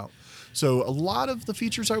going out. So a lot of the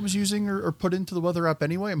features I was using are put into the weather app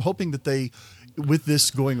anyway. I'm hoping that they, with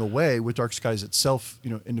this going away, with Dark Skies itself,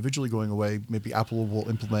 individually going away, maybe Apple will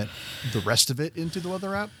implement the rest of it into the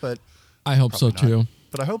weather app. But I hope so too.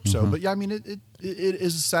 But I hope so. But yeah, I mean, it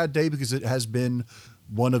is a sad day because it has been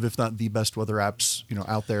one of, if not the best weather apps,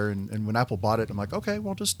 out there. And when Apple bought it, I'm like, okay,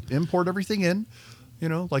 well, just import everything in,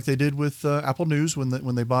 like they did with Apple News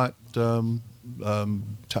when they bought whatever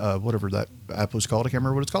that app was called. I can't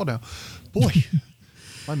remember what it's called now. Boy,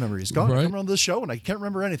 my memory is gone. Right. I come on this show and I can't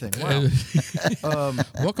remember anything. Wow.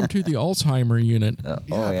 Welcome to the Alzheimer unit.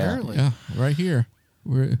 Apparently. Yeah, right here.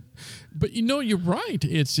 But you're right.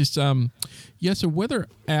 It's just yes, a weather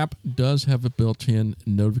app does have a built-in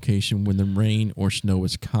notification when the rain or snow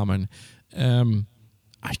is coming.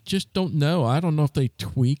 I just don't know. I don't know if they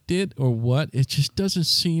tweaked it or what. It just doesn't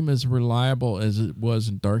seem as reliable as it was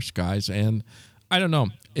in Dark Skies. And I don't know.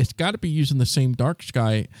 It's got to be using the same Dark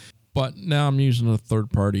Sky, but now I'm using a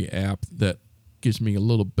third-party app that gives me a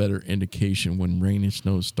little better indication when rain and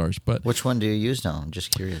snow starts. But which one do you use now? I'm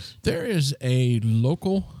just curious. There is a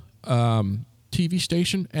local TV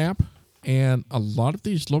station app, and a lot of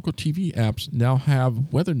these local TV apps now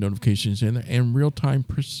have weather notifications in there and real-time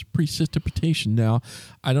precipitation. Now,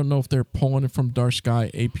 I don't know if they're pulling it from Dark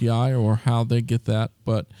Sky API or how they get that,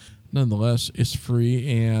 but nonetheless, it's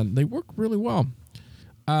free and they work really well.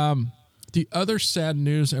 The other sad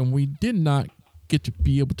news, and we did not get to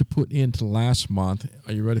be able to put into last month.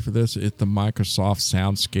 Are you ready for this? It's the Microsoft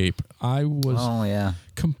Soundscape. I was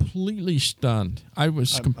completely stunned. I'm more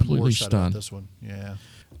stunned about this one. Yeah.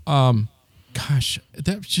 Gosh,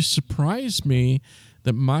 that just surprised me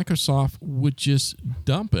that Microsoft would just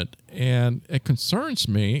dump it, and it concerns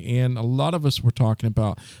me. And a lot of us were talking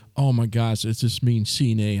about, oh my gosh, does this mean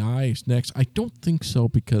Seeing AI is next? I don't think so,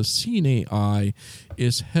 because Seeing AI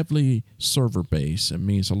is heavily server based. It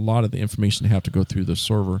means a lot of the information have to go through the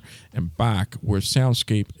server and back, where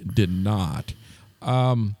Soundscape did not.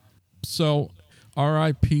 So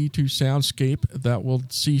RIP to Soundscape. That will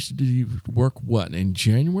cease to work, what, in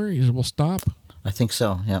January? It will stop? I think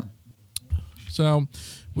so, yeah. So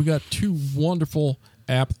we got two wonderful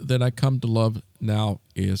apps that I come to love now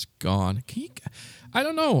is gone. I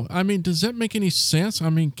don't know. I mean, does that make any sense? I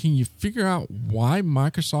mean, can you figure out why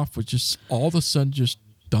Microsoft would just all of a sudden just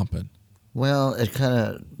dump it? Well, it kind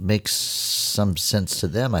of makes some sense to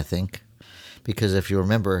them, I think. Because if you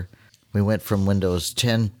remember, we went from Windows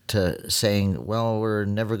 10 to saying, well, we're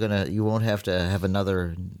never going to, you won't have to have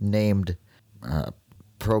another named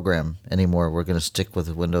program anymore. We're going to stick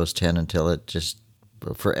with Windows 10 until it just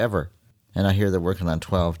forever. And I hear they're working on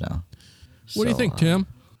 12 now. What do you think, Tim?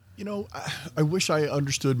 I wish I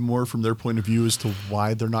understood more from their point of view as to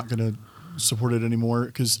why they're not going to support it anymore,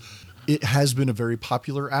 because it has been a very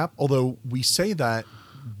popular app. Although we say that,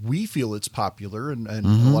 we feel it's popular, and a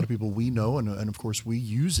lot of people we know, and of course we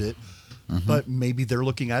use it. But maybe they're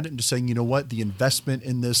looking at it and just saying, you know what, the investment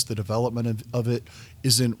in this, the development of it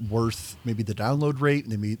isn't worth maybe the download rate,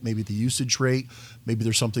 and maybe the usage rate. Maybe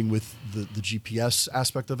there's something with the GPS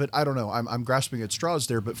aspect of it. I don't know. I'm grasping at straws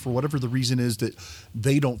there, but for whatever the reason is that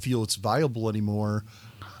they don't feel it's viable anymore,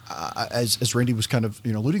 as Randy was kind of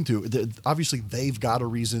alluding to, obviously they've got a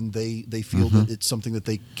reason. They feel that it's something that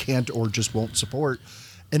they can't or just won't support.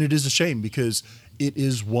 And it is a shame because it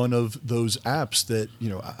is one of those apps that,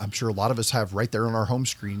 I'm sure a lot of us have right there on our home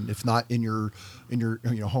screen, if not in your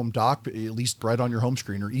home dock, but at least right on your home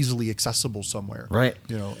screen or easily accessible somewhere. Right.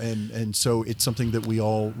 And so it's something that we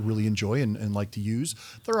all really enjoy and like to use.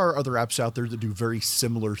 There are other apps out there that do very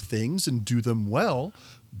similar things and do them well,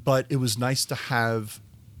 but it was nice to have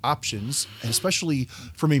options, and especially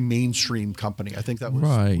from a mainstream company. I think that was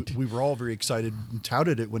right. We were all very excited and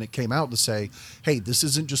touted it when it came out to say, hey, this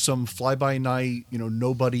isn't just some fly-by-night,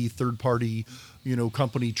 nobody third-party,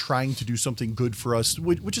 company trying to do something good for us,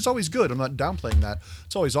 which is always good. I'm not downplaying that.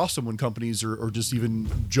 It's always awesome when companies or just even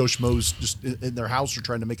Joe Schmoes just in their house are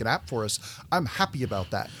trying to make an app for us. I'm happy about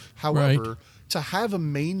that. However, right. To have a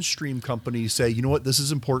mainstream company say, you know what, this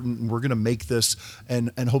is important and we're going to make this and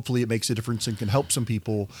hopefully it makes a difference and can help some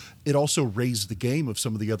people. It also raised the game of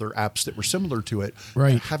some of the other apps that were similar to it.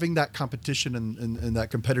 Right. And having that competition and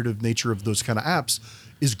that competitive nature of those kind of apps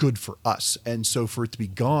is good for us. And so for it to be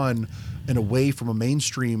gone and away from a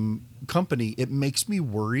mainstream company, it makes me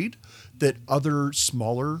worried that other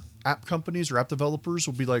smaller app companies or app developers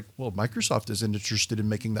will be like, well, Microsoft isn't interested in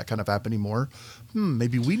making that kind of app anymore.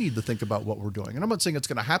 Maybe we need to think about what we're doing. And I'm not saying it's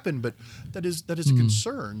going to happen, but that is a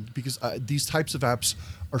concern because these types of apps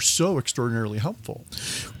are so extraordinarily helpful.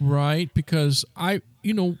 Right, because as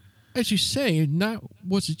you say, not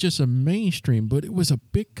was it just a mainstream, but it was a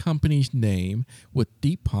big company's name with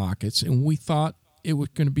deep pockets, and we thought it was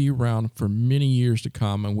going to be around for many years to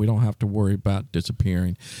come, and we don't have to worry about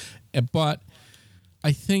disappearing. But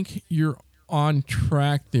I think you're on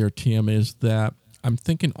track there, Tim, is that I'm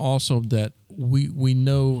thinking also that we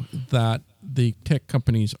know that the tech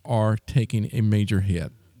companies are taking a major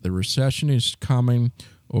hit. The recession is coming,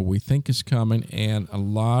 or we think is coming, and a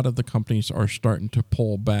lot of the companies are starting to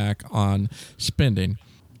pull back on spending.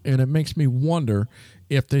 And it makes me wonder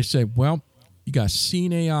if they say, well, you got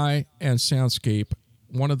Scene AI and Soundscape.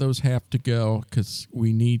 One of those have to go because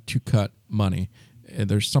we need to cut money. And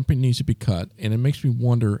there's something needs to be cut. And it makes me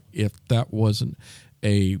wonder if that wasn't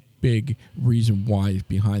a big reason why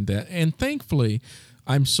behind that. And thankfully,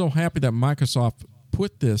 I'm so happy that Microsoft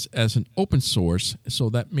put this as an open source. So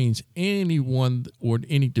that means anyone or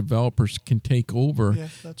any developers can take over. Yeah,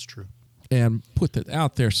 that's true. And put that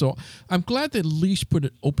out there. So I'm glad they at least put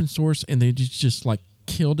it open source and they just like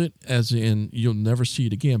killed it, as in you'll never see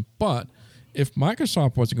it again. But if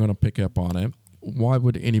Microsoft wasn't going to pick up on it, why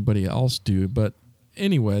would anybody else do? But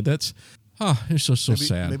anyway, that's it's so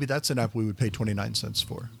sad. Maybe that's an app we would pay 29 cents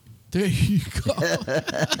for. There you go.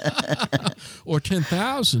 Or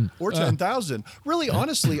 10,000. Or 10,000. Really,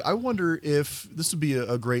 honestly, I wonder if this would be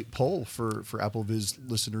a great poll for Apple Viz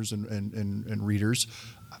listeners and readers.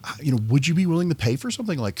 Would you be willing to pay for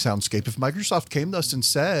something like Soundscape if Microsoft came to us and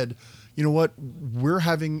said, you know what, we're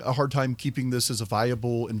having a hard time keeping this as a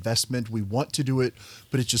viable investment. We want to do it,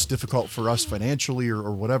 but it's just difficult for us financially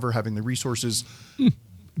or whatever, having the resources.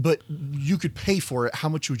 But you could pay for it. How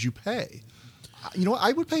much would you pay?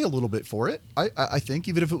 I would pay a little bit for it. I think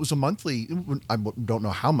even if it was a monthly, I don't know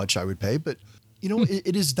how much I would pay, but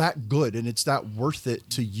it is that good and it's that worth it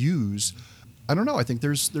to use. I don't know. I think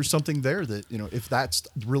there's something there that, if that's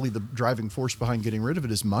really the driving force behind getting rid of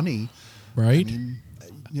it is money, right? I mean,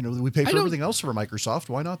 we pay for everything else for Microsoft.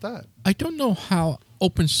 Why not that? I don't know how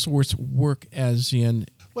open source work as in.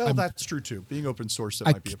 Well, that's true too. Being open source, that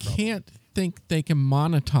might be a problem. I can't think they can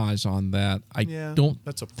monetize on that. I don't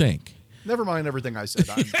think. Never mind everything I said.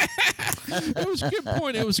 It was a good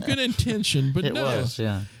point. It was a good intention, but It was,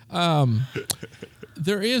 yeah.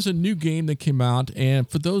 There is a new game that came out, and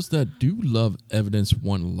for those that do love Evidence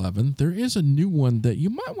 111, there is a new one that you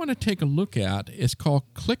might want to take a look at. It's called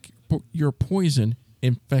Click Your Poison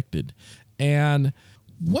Infected. And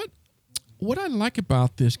what I like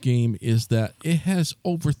about this game is that it has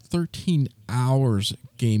over 13 hours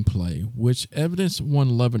gameplay, which Evidence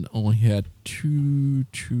 111 only had 2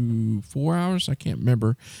 to 4 hours. I can't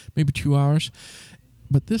remember, maybe 2 hours.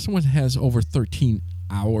 But this one has over 13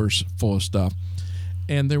 hours full of stuff.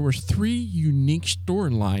 And there were 3 unique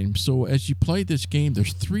storylines. So as you play this game,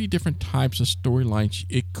 there's 3 different types of storylines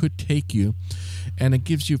it could take you. And it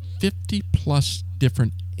gives you 50 plus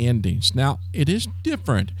different endings. Now, it is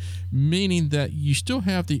different, meaning that you still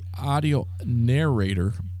have the audio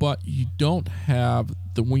narrator, but you don't have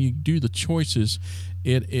when you do the choices,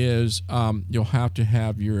 it is, you'll have to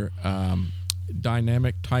have your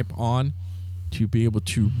dynamic type on to be able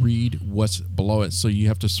to read what's below it. So you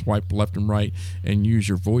have to swipe left and right and use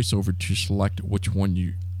your voiceover to select which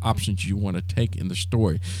options you want to take in the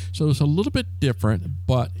story. So it's a little bit different,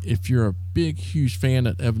 but if you're a big, huge fan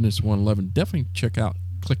of Evidence 111, definitely check out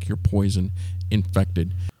Click Your Poison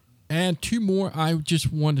Infected. And two more I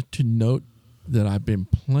just wanted to note that I've been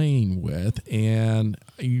playing with. And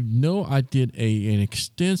I did an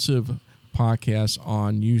extensive podcast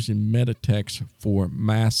on using Metatext for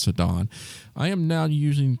Mastodon. I am now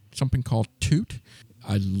using something called Toot.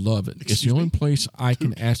 I love it. It's the only place I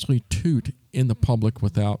can actually toot in the public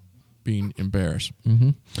without being embarrassed.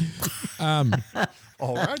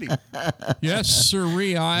 Alrighty. Yes,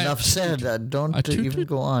 sirree. Enough said. Don't even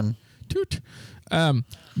go on. Toot.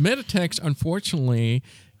 Metatext, unfortunately,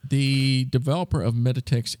 the developer of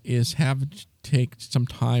Metatext is having to take some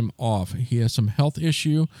time off. He has some health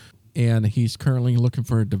issue, and he's currently looking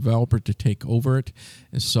for a developer to take over it.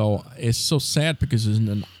 And so it's so sad because it's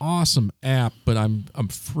an awesome app, but I'm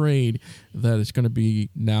afraid that it's going to be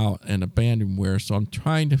now an abandonware. So I'm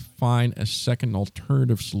trying to find a second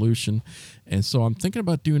alternative solution. And so I'm thinking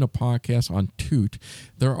about doing a podcast on Toot.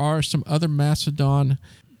 There are some other Mastodon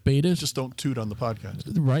betas. Just don't toot on the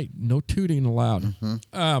podcast. Right. No tooting allowed.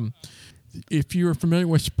 If you're familiar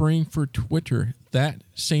with Spring for Twitter, that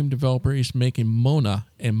same developer is making Mona,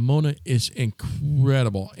 and Mona is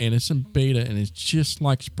incredible, and it's in beta, and it's just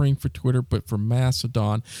like Spring for Twitter, but for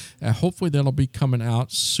Mastodon. Hopefully that'll be coming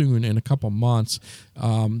out soon in a couple months.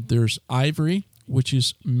 There's Ivory, which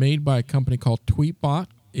is made by a company called Tweetbot.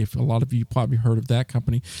 If a lot of you probably heard of that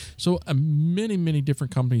company. So many, many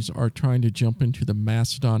different companies are trying to jump into the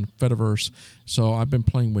Mastodon Fediverse. So I've been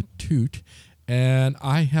playing with Toot. And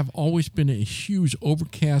I have always been a huge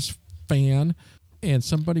Overcast fan. And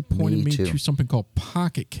somebody pointed me to something called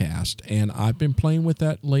Pocket Cast. And I've been playing with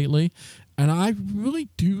that lately. And I really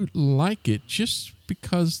do like it just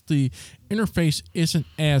because the interface isn't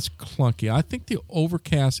as clunky. I think the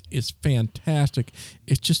Overcast is fantastic.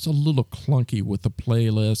 It's just a little clunky with the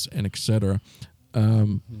playlist and etc.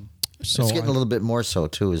 So it's getting a little bit more so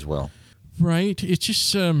too as well. Right. It's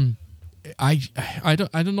just I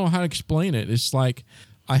don't know how to explain it. It's like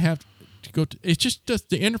I have to go to. It's just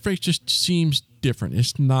the interface just seems different.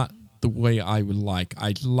 It's not the way I would like.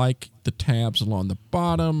 I like the tabs along the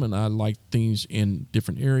bottom, and I like things in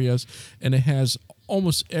different areas. And it has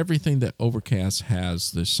almost everything that Overcast has.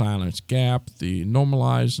 The silence gap, the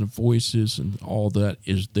normalize, the voices, and all that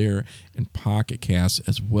is there in Pocket Cast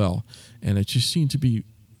as well. And it just seems to be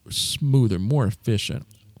smoother, more efficient.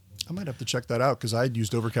 I might have to check that out because I had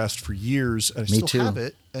used Overcast for years, and I still have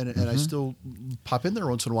it, and I still pop in there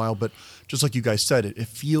once in a while. But just like you guys said, it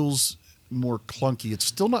feels more clunky. It's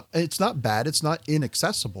still not. It's not bad. It's not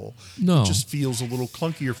inaccessible. No, it just feels a little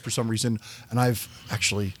clunkier for some reason. And I've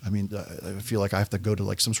actually, I feel like I have to go to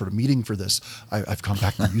like some sort of meeting for this. I've come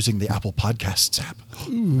back to using the Apple Podcasts app.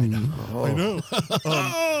 I know.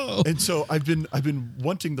 And so I've been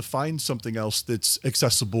wanting to find something else that's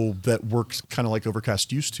accessible that works kind of like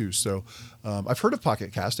Overcast used to. So I've heard of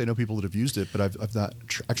Pocket Cast. I know people that have used it, but I've not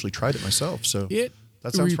actually tried it myself. So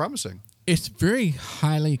that sounds promising. It's very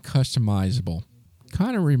highly customizable.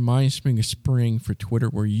 Kind of reminds me of Spring for Twitter,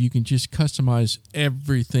 where you can just customize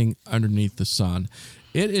everything underneath the sun.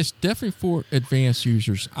 It is definitely for advanced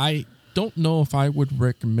users. I don't know if I would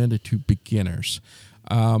recommend it to beginners.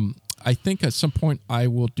 I think at some point I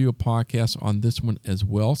will do a podcast on this one as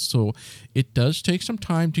well. So it does take some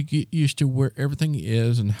time to get used to where everything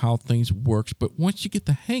is and how things works. But once you get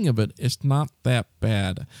the hang of it, it's not that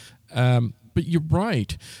bad. But you're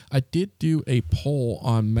right. I did do a poll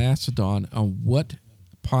on Mastodon on what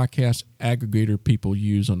podcast aggregator people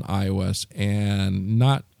use on iOS, and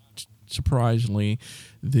not surprisingly,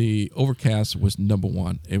 the Overcast was number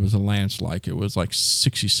one. It was a landslide. It was like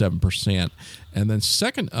 67%. And then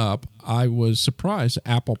second up, I was surprised,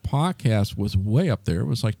 Apple Podcast was way up there. It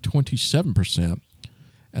was like 27%.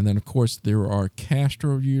 And then, of course, there are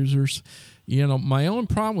Castro users. You know, my own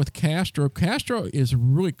problem with Castro is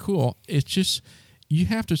really cool. It's just you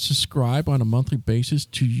have to subscribe on a monthly basis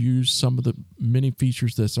to use some of the many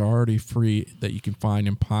features that's already free that you can find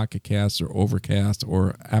in Pocket Cast or Overcast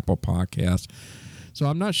or Apple Podcast. So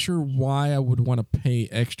I'm not sure why I would want to pay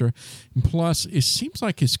extra. And plus, it seems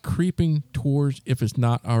like it's creeping towards, if it's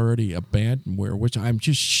not already, abandonware, which I'm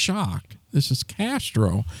just shocked. This is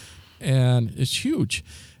Castro, and it's huge.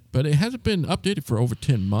 But it hasn't been updated for over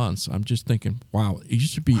 10 months. I'm just thinking, wow, it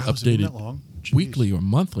used to be updated weekly or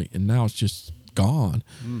monthly, and now it's just gone.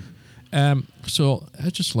 So I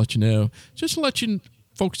just let you know, just to let you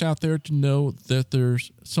folks out there to know that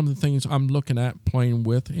there's some of the things I'm looking at playing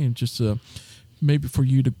with, and just maybe for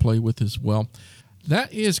you to play with as well.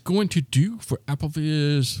 That is going to do for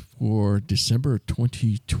AppleVis for December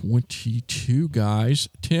 2022, guys.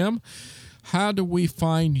 Tim, how do we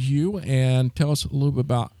find you? And tell us a little bit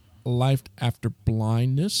about Life After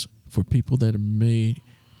Blindness for people that may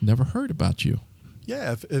never heard about you.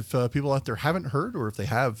 yeah, if people out there haven't heard, or if they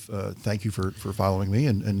have, thank you for following me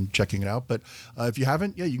and checking it out. But if you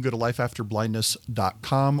haven't, yeah, you can go to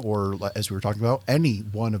lifeafterblindness.com, or as we were talking about, any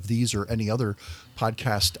one of these or any other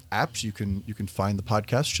podcast apps. You can find the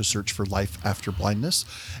podcast. Just search for Life After Blindness,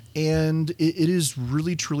 and it is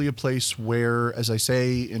really truly a place where, as I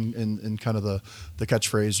say in kind of the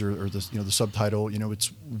catchphrase or the subtitle,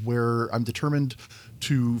 it's where I'm determined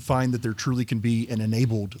to find that there truly can be an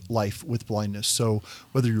enabled life with blindness. So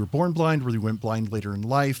whether you were born blind, whether you went blind later in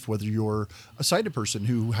life, whether you're a sighted person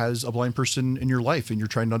who has a blind person in your life and you're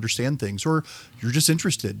trying to understand things, or you're just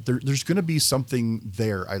interested, there's going to be something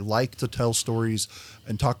there. I like to tell stories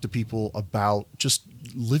and talk to people about just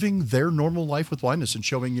living their normal life with blindness and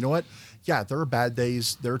showing, yeah, there are bad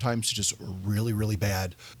days. There are times it's just really, really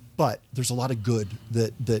bad. But there's a lot of good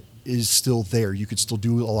that is still there. You could still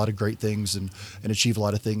do a lot of great things and achieve a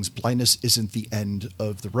lot of things. Blindness isn't the end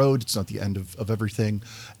of the road. It's not the end of everything.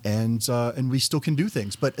 And we still can do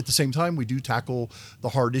things. But at the same time, we do tackle the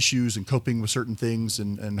hard issues and coping with certain things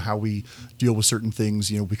and how we deal with certain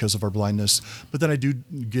things, because of our blindness. But then I do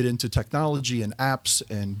get into technology and apps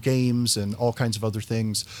and games and all kinds of other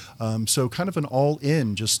things. So kind of an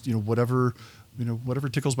all-in, just, whatever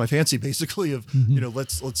tickles my fancy, basically, of,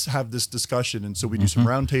 let's have this discussion. And so we do some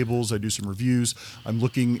roundtables. I do some reviews. I'm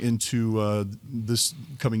looking into this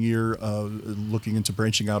coming year, looking into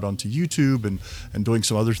branching out onto YouTube and doing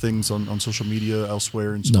some other things on social media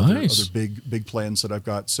elsewhere, and some other big plans that I've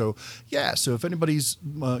got. So yeah, so if anybody's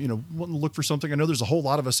wanting to look for something, I know there's a whole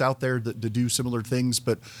lot of us out there that do similar things,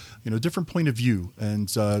 but different point of view,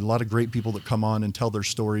 and a lot of great people that come on and tell their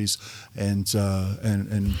stories, and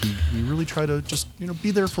we really try to just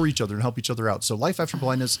be there for each other and help each other out. So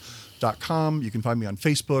lifeafterblindness.com. You can find me on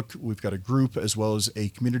Facebook. We've got a group as well as a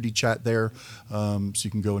community chat there, so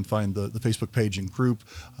you can go and find the Facebook page and group.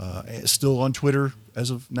 Still on Twitter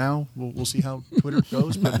as of now. We'll see how Twitter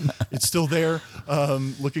goes, but it's still there.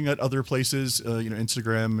 Looking at other places,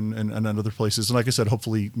 Instagram and other places, and like I said,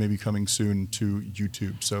 hopefully maybe coming soon to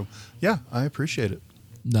YouTube. So yeah, I appreciate it.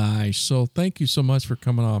 Nice. So thank you so much for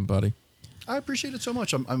coming on, buddy. I appreciate it so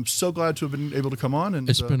much. I'm so glad to have been able to come on. And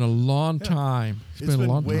it's been a long time. It's been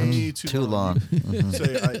a long time. Way too long.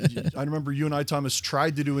 Mm-hmm. I remember you and I, Thomas,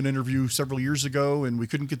 tried to do an interview several years ago, and we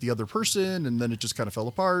couldn't get the other person, and then it just kind of fell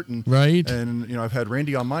apart. And right. And I've had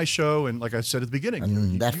Randy on my show, and like I said at the beginning,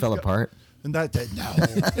 and that fell apart. And that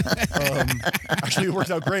actually, it worked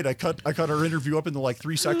out great. I cut our interview up into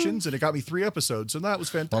 3 sections, and it got me 3 episodes, and that was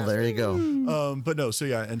fantastic. Well, there you go. But no, so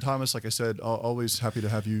yeah, and Thomas, like I said, always happy to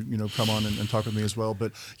have you, come on and talk with me as well.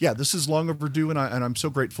 But yeah, this is long overdue, and I'm so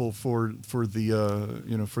grateful for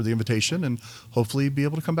the for the invitation, and hopefully be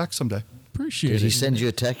able to come back someday. Appreciate it. Did he send you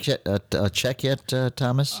a check yet,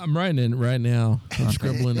 Thomas? I'm writing it right now. I'm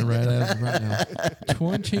scribbling it right now.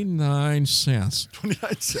 29 cents.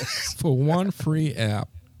 29 cents. For one free app.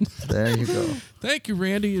 There you go. Thank you,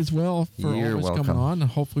 Randy, as well, for You're always welcome. coming on.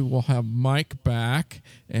 And hopefully we'll have Mike back,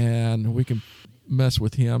 and we can mess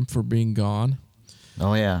with him for being gone.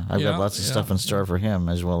 Oh, yeah. I've got lots of stuff in store for him,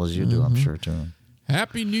 as well as you do, I'm sure, too.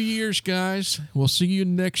 Happy New Year's, guys. We'll see you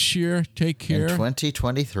next year. Take care. In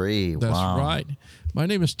 2023. That's wow. right. My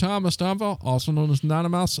name is Thomas Donville, also known as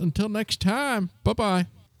Nanomouse. Until next time, bye-bye.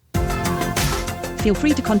 Feel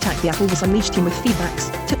free to contact the Applevis Unleashed team with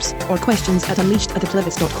feedbacks, tips, or questions at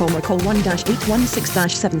unleashed@applevis.com, or call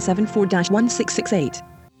 1-816-774-1668.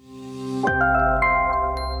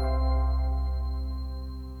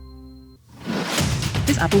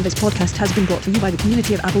 This Applevis podcast has been brought to you by the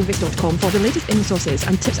community of applevis.com. For the latest in-sources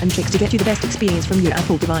and tips and tricks to get you the best experience from your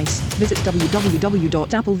Apple device, visit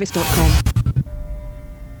www.applevis.com.